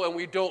know, and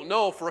we don't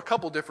know for a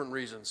couple different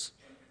reasons.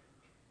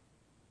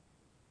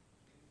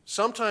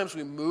 Sometimes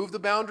we move the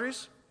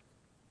boundaries.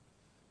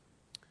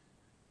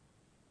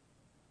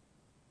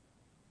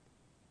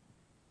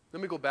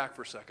 Let me go back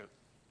for a second.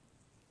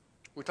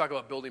 We talk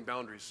about building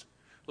boundaries.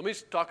 Let me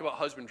talk about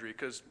husbandry,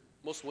 because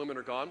most women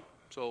are gone,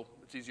 so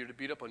it's easier to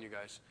beat up on you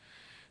guys.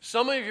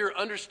 Some of your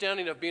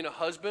understanding of being a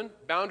husband,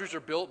 boundaries are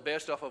built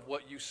based off of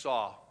what you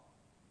saw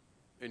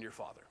in your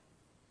father.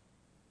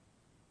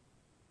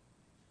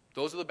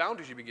 Those are the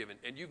boundaries you've been given,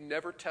 and you've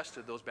never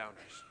tested those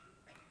boundaries.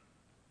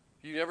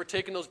 You've never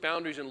taken those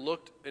boundaries and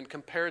looked and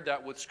compared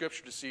that with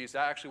Scripture to see, is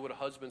that actually what a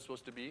husband's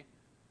supposed to be?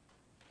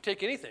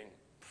 Take anything,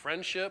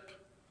 friendship,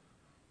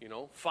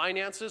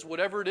 finances,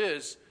 whatever it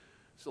is.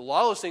 So a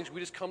lot of those things we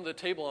just come to the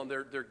table on.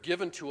 They're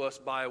given to us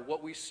by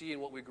what we see and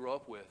what we grow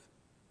up with.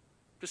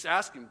 Just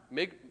ask him,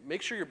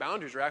 make sure your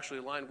boundaries are actually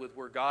aligned with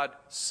where God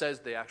says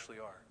they actually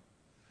are.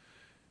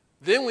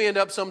 Then we end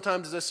up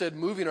sometimes, as I said,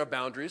 moving our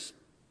boundaries.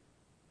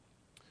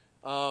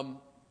 The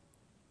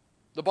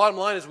bottom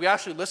line is we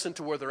actually listen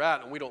to where they're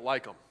at and we don't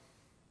like them.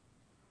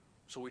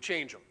 So we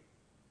change them.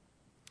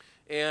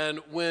 And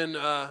when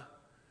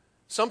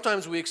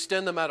sometimes we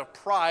extend them out of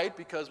pride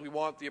because we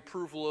want the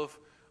approval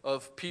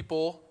of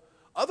people.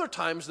 Other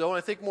times, though, and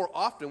I think more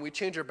often, we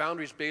change our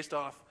boundaries based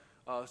off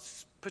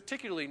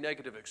particularly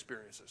negative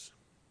experiences.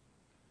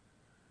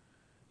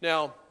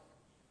 Now,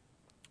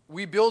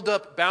 we build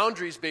up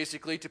boundaries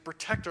basically to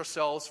protect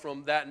ourselves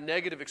from that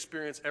negative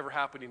experience ever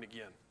happening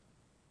again.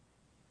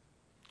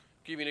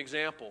 I'll give you an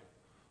example.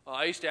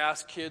 I used to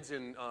ask kids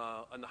in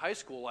the high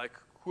school, like,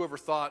 whoever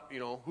thought,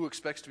 who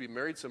expects to be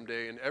married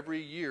someday, and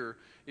every year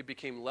it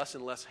became less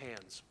and less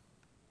hands.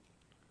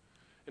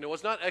 And it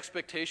was not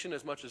expectation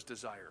as much as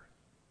desire.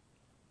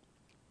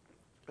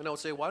 And I would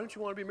say, why don't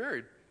you want to be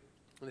married?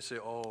 And they say,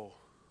 oh,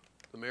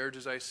 the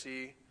marriages I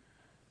see,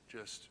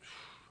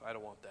 I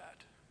don't want that.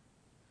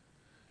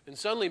 And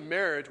suddenly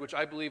marriage, which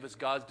I believe is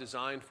God's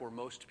design for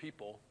most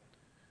people,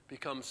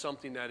 becomes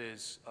something that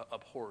is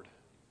abhorred.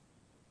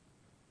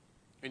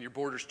 And your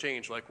borders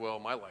change, like, well,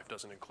 my life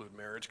doesn't include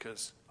marriage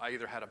because I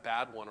either had a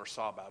bad one or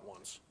saw bad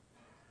ones.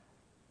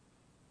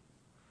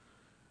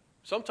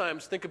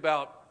 Sometimes think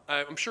about,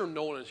 I'm sure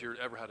no one has here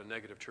ever had a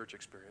negative church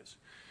experience.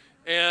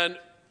 And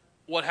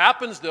what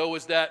happens, though,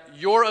 is that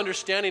your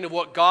understanding of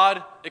what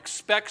God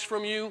expects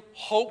from you,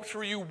 hopes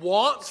for you,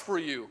 wants for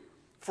you,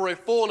 for a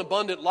full and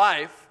abundant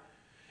life,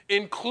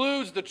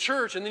 includes the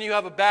church, and then you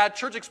have a bad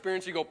church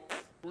experience, you go,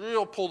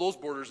 we'll pull those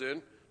borders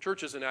in.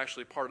 Church isn't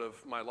actually part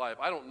of my life.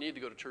 I don't need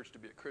to go to church to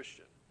be a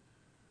Christian.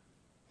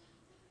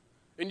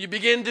 And you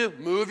begin to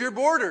move your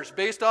borders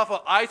based off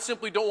of, I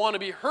simply don't want to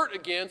be hurt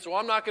again, so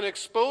I'm not going to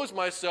expose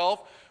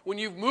myself when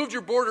you've moved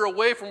your border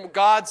away from what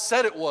God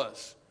said it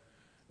was.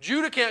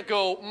 Judah can't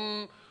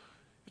go,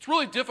 it's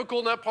really difficult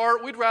in that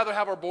part. We'd rather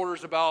have our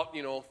borders about,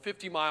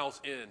 50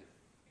 miles in.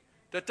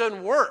 That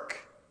doesn't work.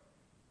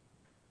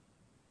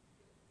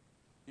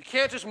 You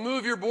can't just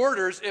move your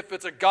borders if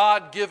it's a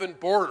God-given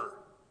border.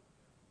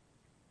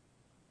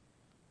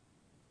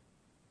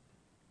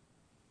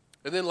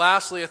 And then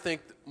lastly, I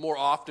think more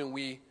often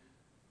we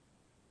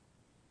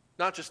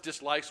not just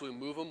dislike, so we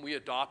move them, we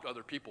adopt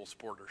other people's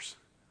borders.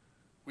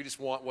 We just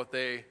want what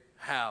they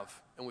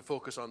have, and we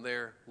focus on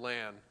their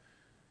land.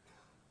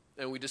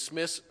 And we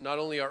dismiss not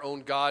only our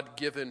own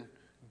God-given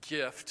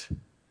gift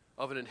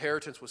of an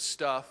inheritance with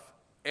stuff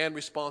and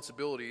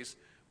responsibilities,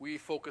 we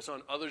focus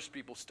on other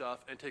people's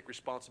stuff and take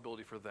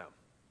responsibility for them.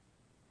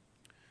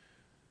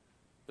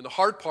 And the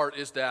hard part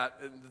is that,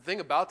 the thing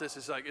about this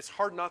is it's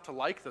hard not to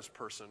like this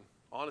person,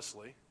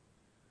 honestly,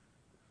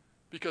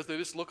 because they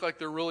just look like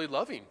they're really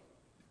loving.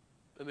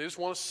 And they just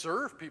want to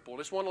serve people.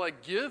 They just want to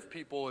give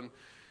people.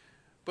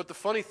 But the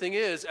funny thing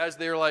is, as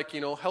they're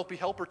helpy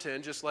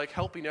helperton, just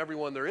helping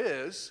everyone there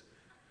is,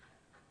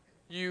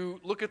 you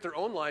look at their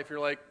own life, you're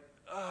like,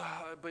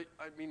 but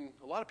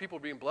a lot of people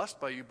are being blessed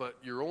by you, but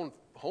your own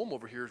home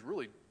over here is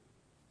really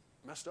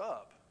messed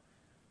up.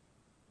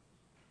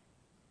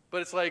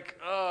 But it's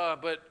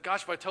but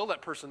gosh, if I tell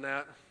that person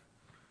that,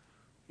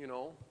 they're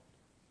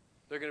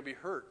going to be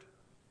hurt.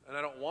 And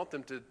I don't want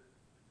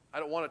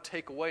to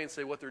take away and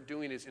say what they're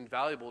doing is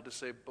invaluable, to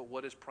say, but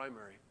what is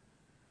primary?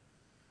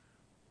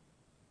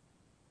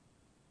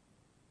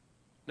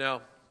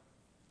 Now,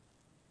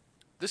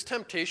 this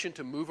temptation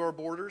to move our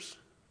borders,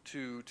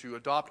 to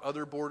adopt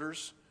other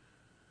borders,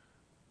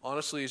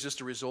 honestly is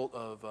just a result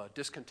of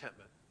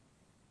discontentment.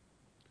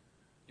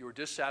 You are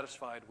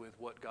dissatisfied with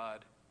what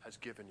God has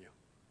given you.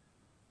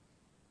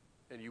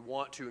 And you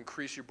want to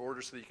increase your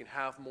borders so that you can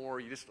have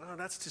more.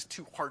 That's just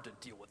too hard to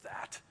deal with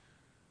that.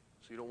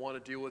 So you don't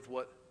want to deal with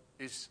what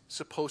is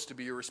supposed to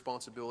be your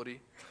responsibility.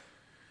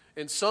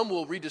 And some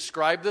will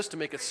redescribe this to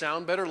make it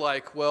sound better,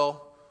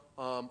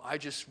 I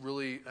just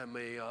really am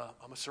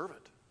I'm a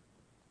servant.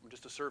 I'm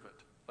just a servant.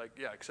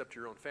 Except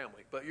your own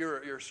family. But you're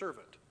a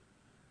servant.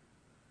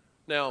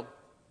 Now,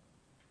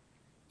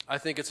 I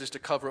think it's just a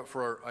cover up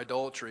for our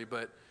idolatry,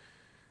 but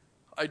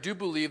I do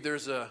believe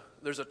there's a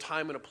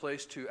time and a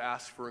place to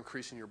ask for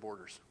increasing your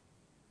borders.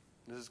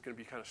 This is going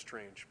to be kind of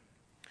strange.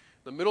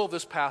 In the middle of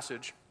this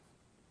passage,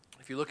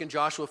 if you look in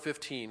Joshua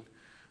 15,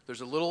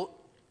 there's a little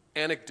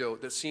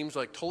anecdote that seems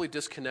totally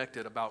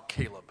disconnected about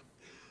Caleb.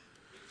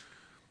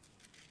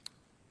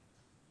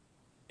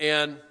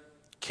 And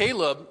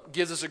Caleb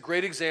gives us a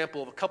great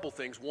example of a couple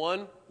things.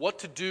 One, what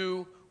to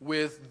do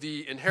with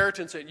the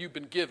inheritance that you've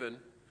been given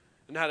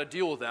and how to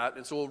deal with that.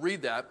 And so we'll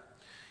read that.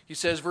 He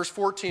says, verse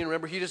 14,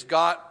 remember, he just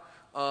got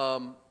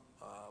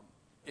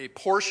a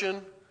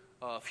portion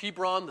of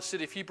Hebron, the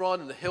city of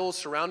Hebron, and the hills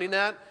surrounding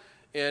that.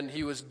 And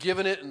he was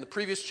given it in the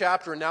previous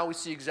chapter, and now we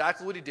see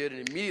exactly what he did,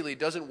 and immediately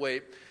doesn't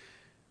wait.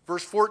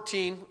 Verse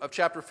 14 of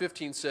chapter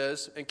 15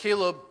 says, and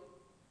Caleb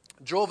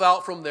drove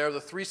out from there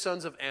the three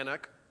sons of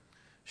Anak,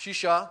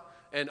 Shisha,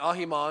 and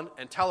Ahiman,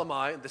 and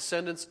Talmai,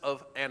 descendants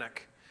of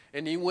Anak.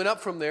 And he went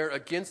up from there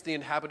against the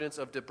inhabitants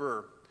of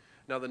Debir.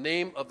 Now the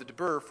name of the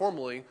Debir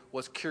formerly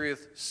was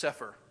Kiriath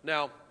Sefer.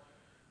 Now,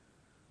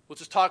 Let's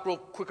just talk real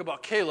quick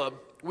about Caleb.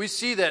 We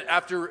see that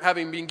after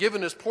having been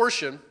given his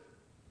portion,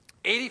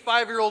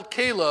 85-year-old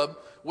Caleb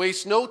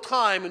wastes no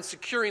time in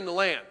securing the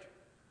land.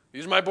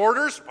 These are my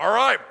borders? All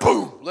right,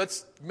 boom.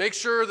 Let's make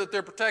sure that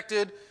they're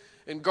protected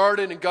and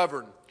guarded and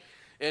governed.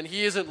 And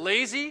he isn't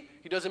lazy.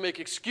 He doesn't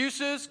make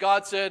excuses.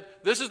 God said,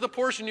 this is the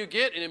portion you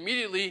get, and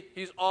immediately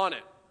he's on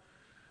it.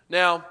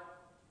 Now,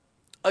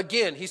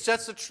 again, he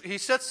sets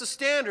the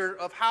standard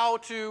of how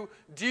to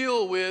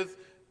deal with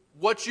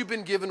what you've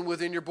been given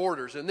within your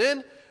borders. And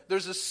then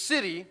there's a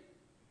city,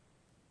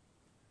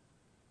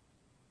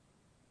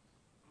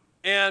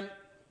 and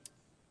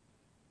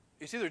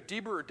it's either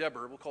Deber or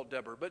Deber. We'll call it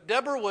Deber. But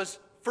Deber was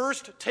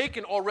first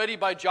taken already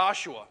by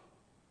Joshua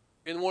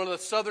in one of the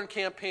southern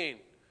campaign.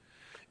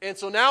 And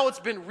so now it's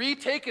been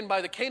retaken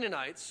by the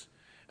Canaanites,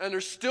 and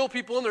there's still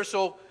people in there.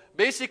 So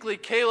basically,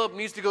 Caleb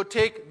needs to go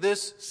take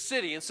this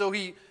city. And so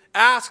he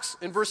asks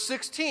in verse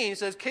 16, he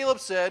says,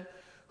 Caleb said,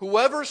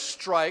 whoever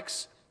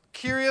strikes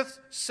Kiriath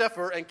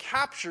Sefer and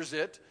captures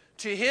it,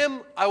 to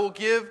him I will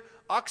give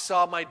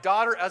Achsah, my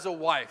daughter, as a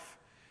wife.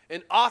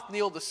 And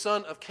Othniel, the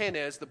son of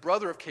Kenaz, the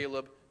brother of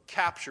Caleb,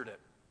 captured it.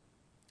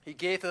 He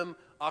gave him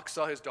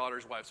Achsah, his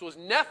daughter's wife. So his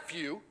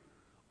nephew,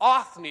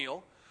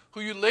 Othniel,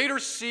 who you later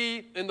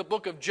see in the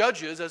book of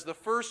Judges as the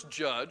first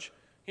judge,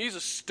 he's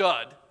a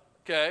stud,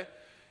 okay?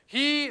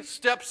 He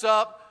steps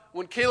up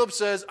when Caleb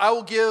says, I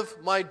will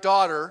give my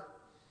daughter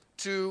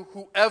to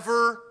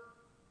whoever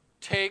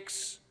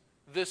takes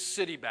this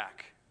city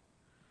back.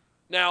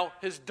 Now,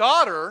 his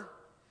daughter,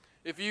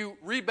 if you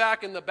read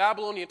back in the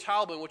Babylonian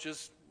Talmud, which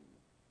is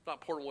not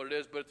important what it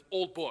is, but it's an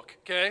old book,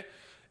 okay?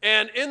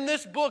 And in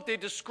this book,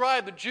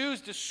 the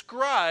Jews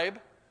describe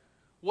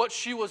what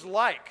she was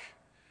like.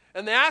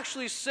 And they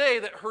actually say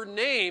that her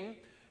name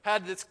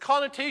had this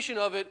connotation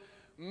of it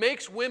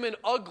makes women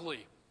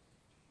ugly.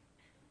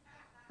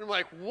 And I'm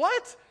like,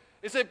 what?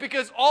 It's like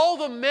because all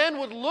the men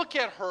would look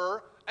at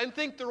her and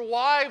think their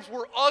wives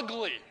were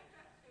ugly.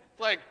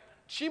 Like,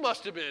 she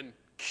must have been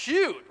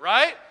cute,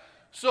 right?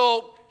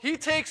 So he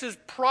takes his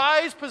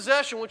prized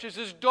possession, which is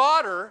his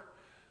daughter,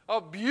 a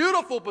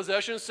beautiful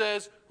possession,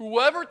 says,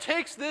 whoever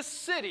takes this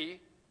city,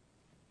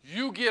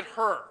 you get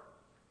her.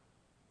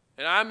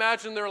 And I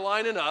imagine they're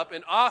lining up,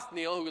 and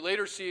Othniel, who we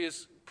later see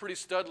is pretty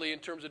studly in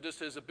terms of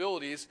just his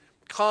abilities,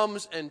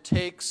 comes and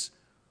takes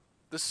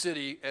the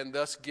city and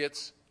thus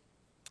gets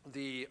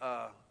the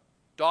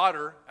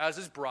daughter as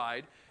his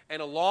bride.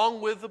 And along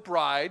with the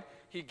bride,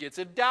 he gets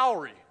a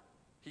dowry.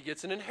 He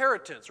gets an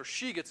inheritance, or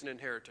she gets an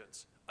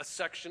inheritance, a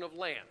section of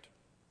land.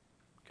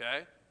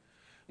 Okay?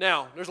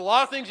 Now, there's a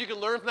lot of things you can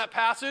learn from that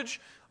passage.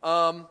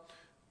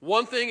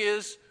 One thing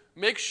is,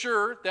 make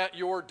sure that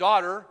your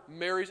daughter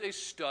marries a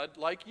stud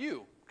like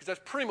you, because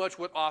that's pretty much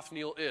what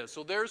Othniel is.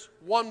 So there's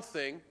one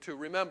thing to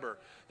remember.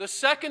 The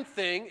second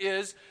thing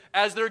is,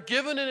 as they're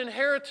given an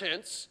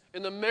inheritance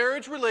in the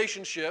marriage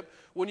relationship,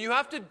 when you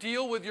have to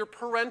deal with your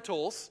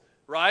parentals,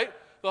 right,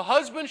 the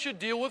husband should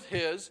deal with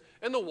his,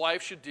 and the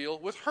wife should deal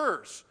with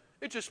hers.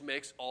 It just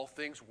makes all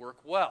things work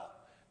well.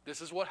 This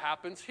is what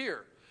happens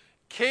here.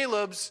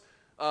 Caleb's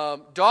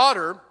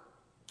daughter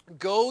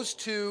goes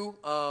to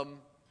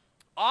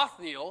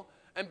Othniel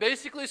and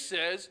basically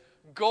says,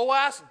 go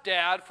ask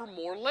Dad for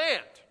more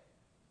land.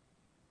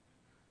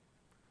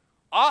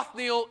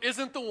 Othniel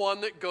isn't the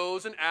one that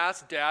goes and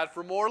asks Dad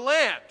for more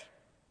land.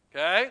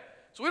 Okay?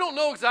 So we don't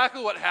know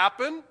exactly what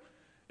happened.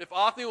 If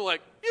Othniel was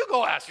like, you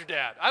go ask your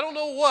dad. I don't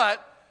know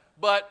what,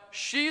 but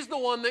she's the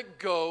one that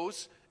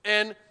goes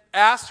and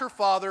asks her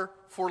father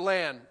for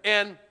land.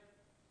 And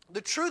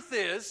the truth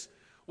is,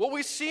 what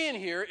we see in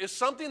here is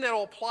something that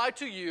will apply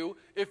to you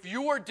if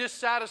you are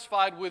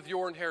dissatisfied with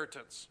your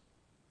inheritance.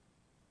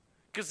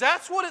 Because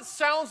that's what it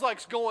sounds like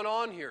is going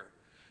on here.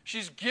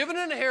 She's given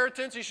an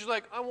inheritance, and she's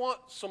like, I want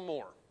some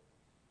more.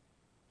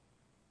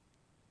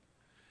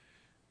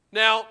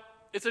 Now,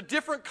 it's a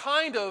different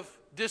kind of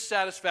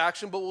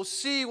dissatisfaction, but we'll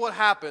see what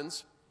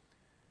happens.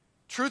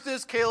 Truth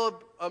is,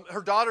 Caleb,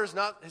 his daughter is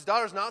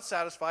not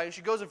satisfied, and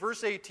she goes in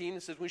verse 18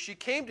 and says, when she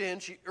came to him,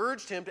 she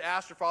urged him to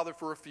ask her father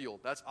for a field.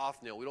 That's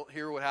Othniel. We don't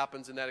hear what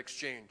happens in that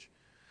exchange.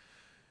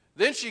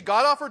 Then she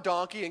got off her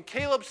donkey, and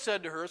Caleb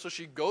said to her, so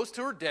she goes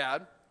to her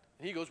dad,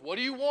 and he goes, what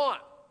do you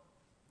want?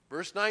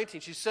 Verse 19,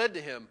 she said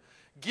to him,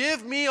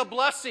 give me a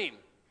blessing.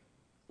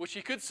 Which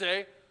he could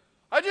say,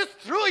 I just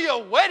threw you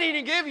a wedding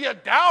and gave you a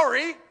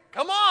dowry.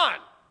 Come on.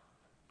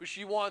 But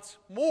she wants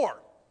more.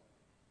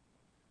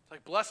 It's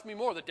like, bless me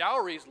more. The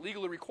dowry is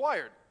legally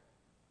required.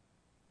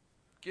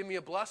 Give me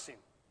a blessing.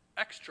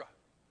 Extra.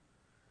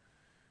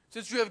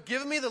 Since you have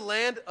given me the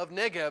land of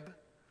Negeb,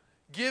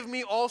 give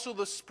me also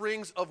the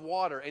springs of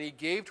water. And he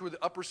gave to her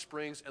the upper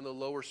springs and the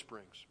lower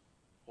springs.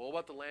 Well, what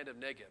about the land of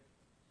Negeb?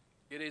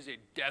 It is a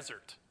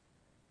desert.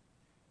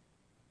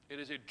 It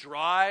is a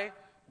dry,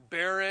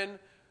 barren,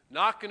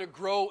 not going to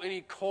grow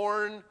any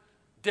corn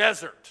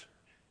desert.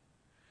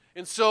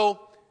 And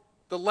so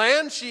the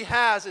land she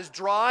has is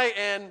dry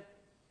and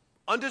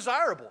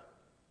undesirable.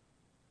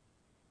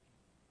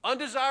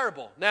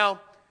 Undesirable. Now,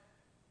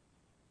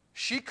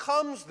 she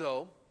comes,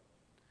 though,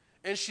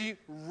 and she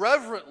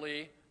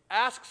reverently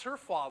asks her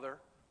father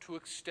to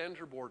extend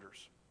her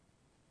borders.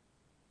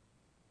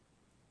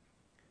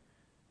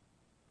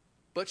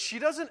 But she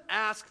doesn't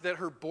ask that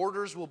her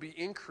borders will be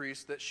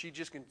increased, that she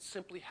just can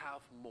simply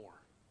have more.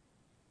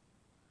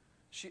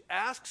 She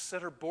asks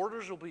that her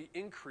borders will be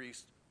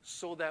increased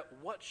so that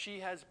what she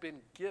has been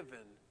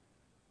given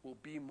will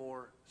be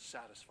more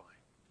satisfying.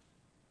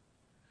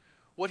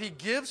 What he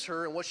gives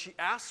her and what she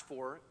asks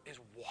for is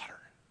water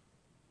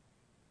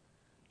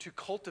to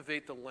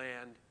cultivate the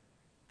land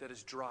that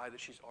is dry that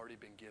she's already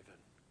been given.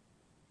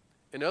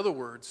 In other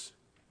words,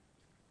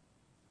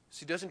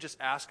 she doesn't just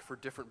ask for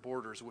different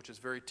borders, which is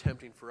very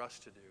tempting for us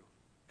to do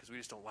because we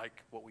just don't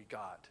like what we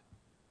got.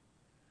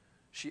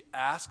 She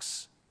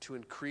asks to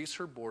increase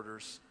her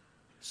borders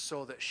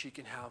so that she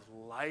can have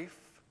life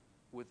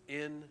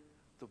within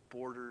the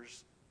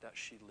borders that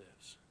she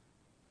lives.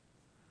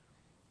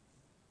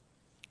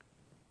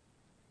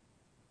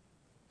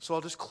 So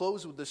I'll just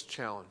close with this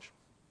challenge.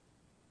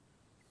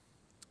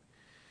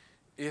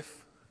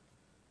 If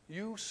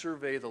you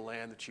survey the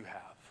land that you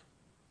have,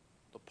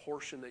 the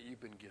portion that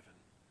you've been given,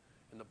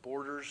 and the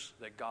borders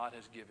that God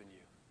has given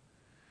you,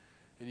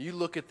 and you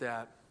look at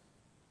that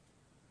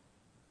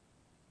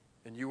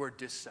and you are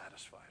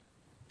dissatisfied,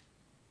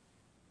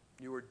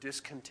 you are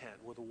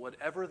discontent with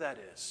whatever that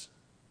is,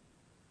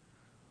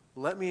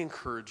 let me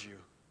encourage you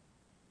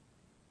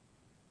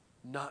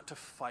not to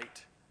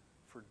fight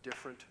for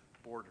different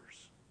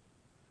borders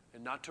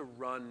and not to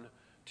run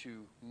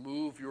to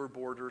move your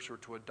borders or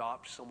to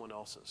adopt someone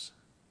else's.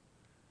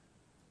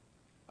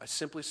 I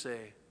simply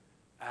say,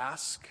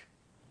 ask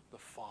the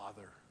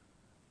Father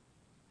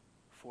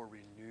for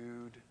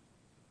renewed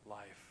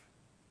life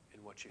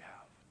in what you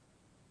have.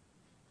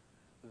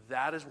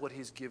 That is what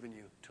He's given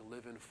you to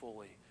live in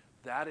fully.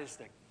 That is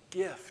the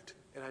gift.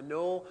 And I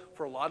know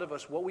for a lot of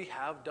us, what we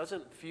have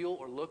doesn't feel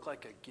or look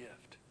like a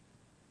gift.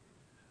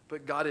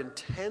 But God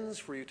intends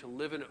for you to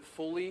live in it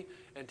fully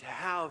and to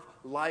have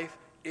life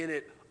in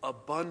it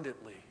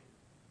abundantly.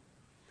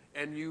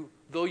 And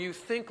though you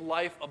think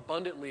life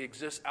abundantly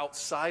exists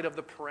outside of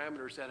the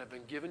parameters that have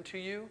been given to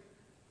you,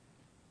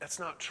 that's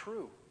not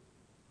true.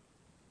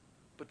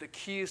 But the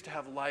key is to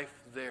have life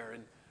there.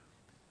 And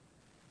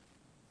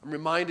I'm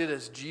reminded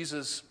as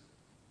Jesus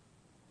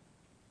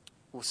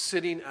was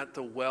sitting at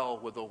the well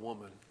with a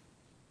woman,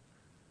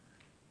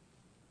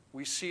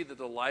 we see that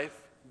the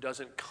life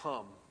doesn't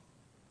come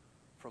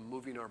from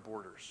moving our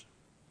borders.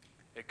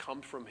 It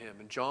comes from Him.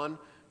 In John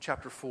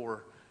chapter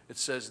 4, it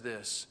says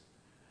this: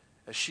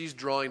 as she's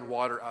drawing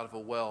water out of a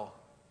well,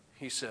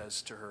 He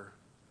says to her,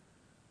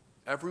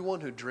 "Everyone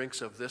who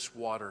drinks of this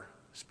water,"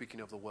 speaking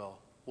of the well,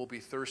 "will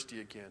be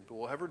thirsty again. But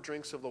whoever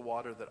drinks of the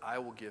water that I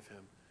will give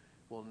him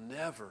will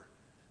never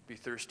be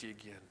thirsty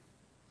again.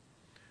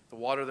 The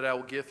water that I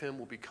will give him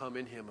will become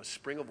in him a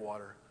spring of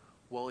water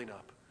welling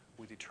up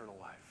with eternal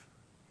life."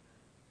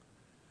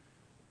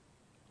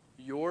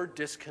 Your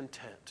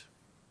discontent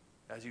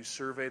as you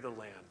survey the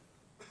land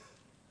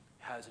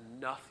has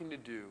nothing to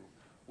do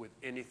with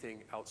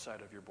anything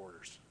outside of your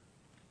borders.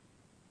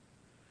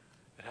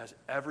 It has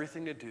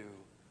everything to do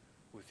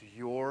with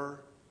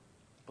your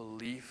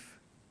belief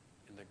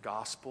in the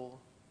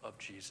gospel of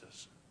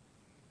Jesus.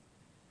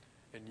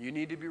 And you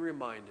need to be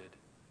reminded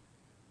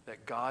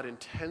that God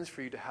intends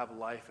for you to have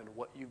life in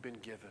what you've been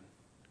given.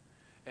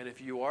 And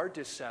if you are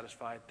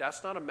dissatisfied,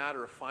 that's not a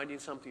matter of finding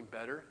something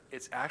better.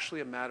 It's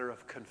actually a matter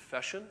of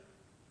confession,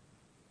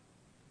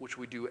 which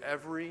we do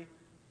every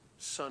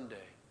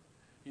Sunday.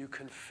 You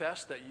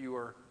confess that you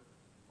are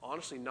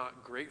honestly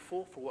not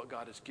grateful for what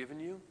God has given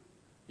you.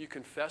 You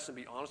confess and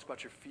be honest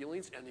about your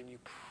feelings, and then you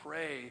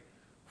pray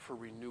for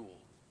renewal.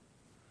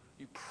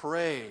 You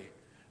pray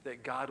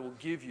that God will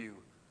give you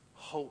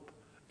hope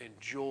and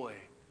joy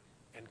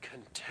and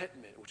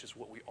contentment, which is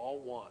what we all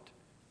want,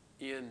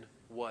 in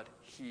what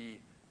He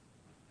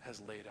has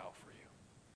laid out for you.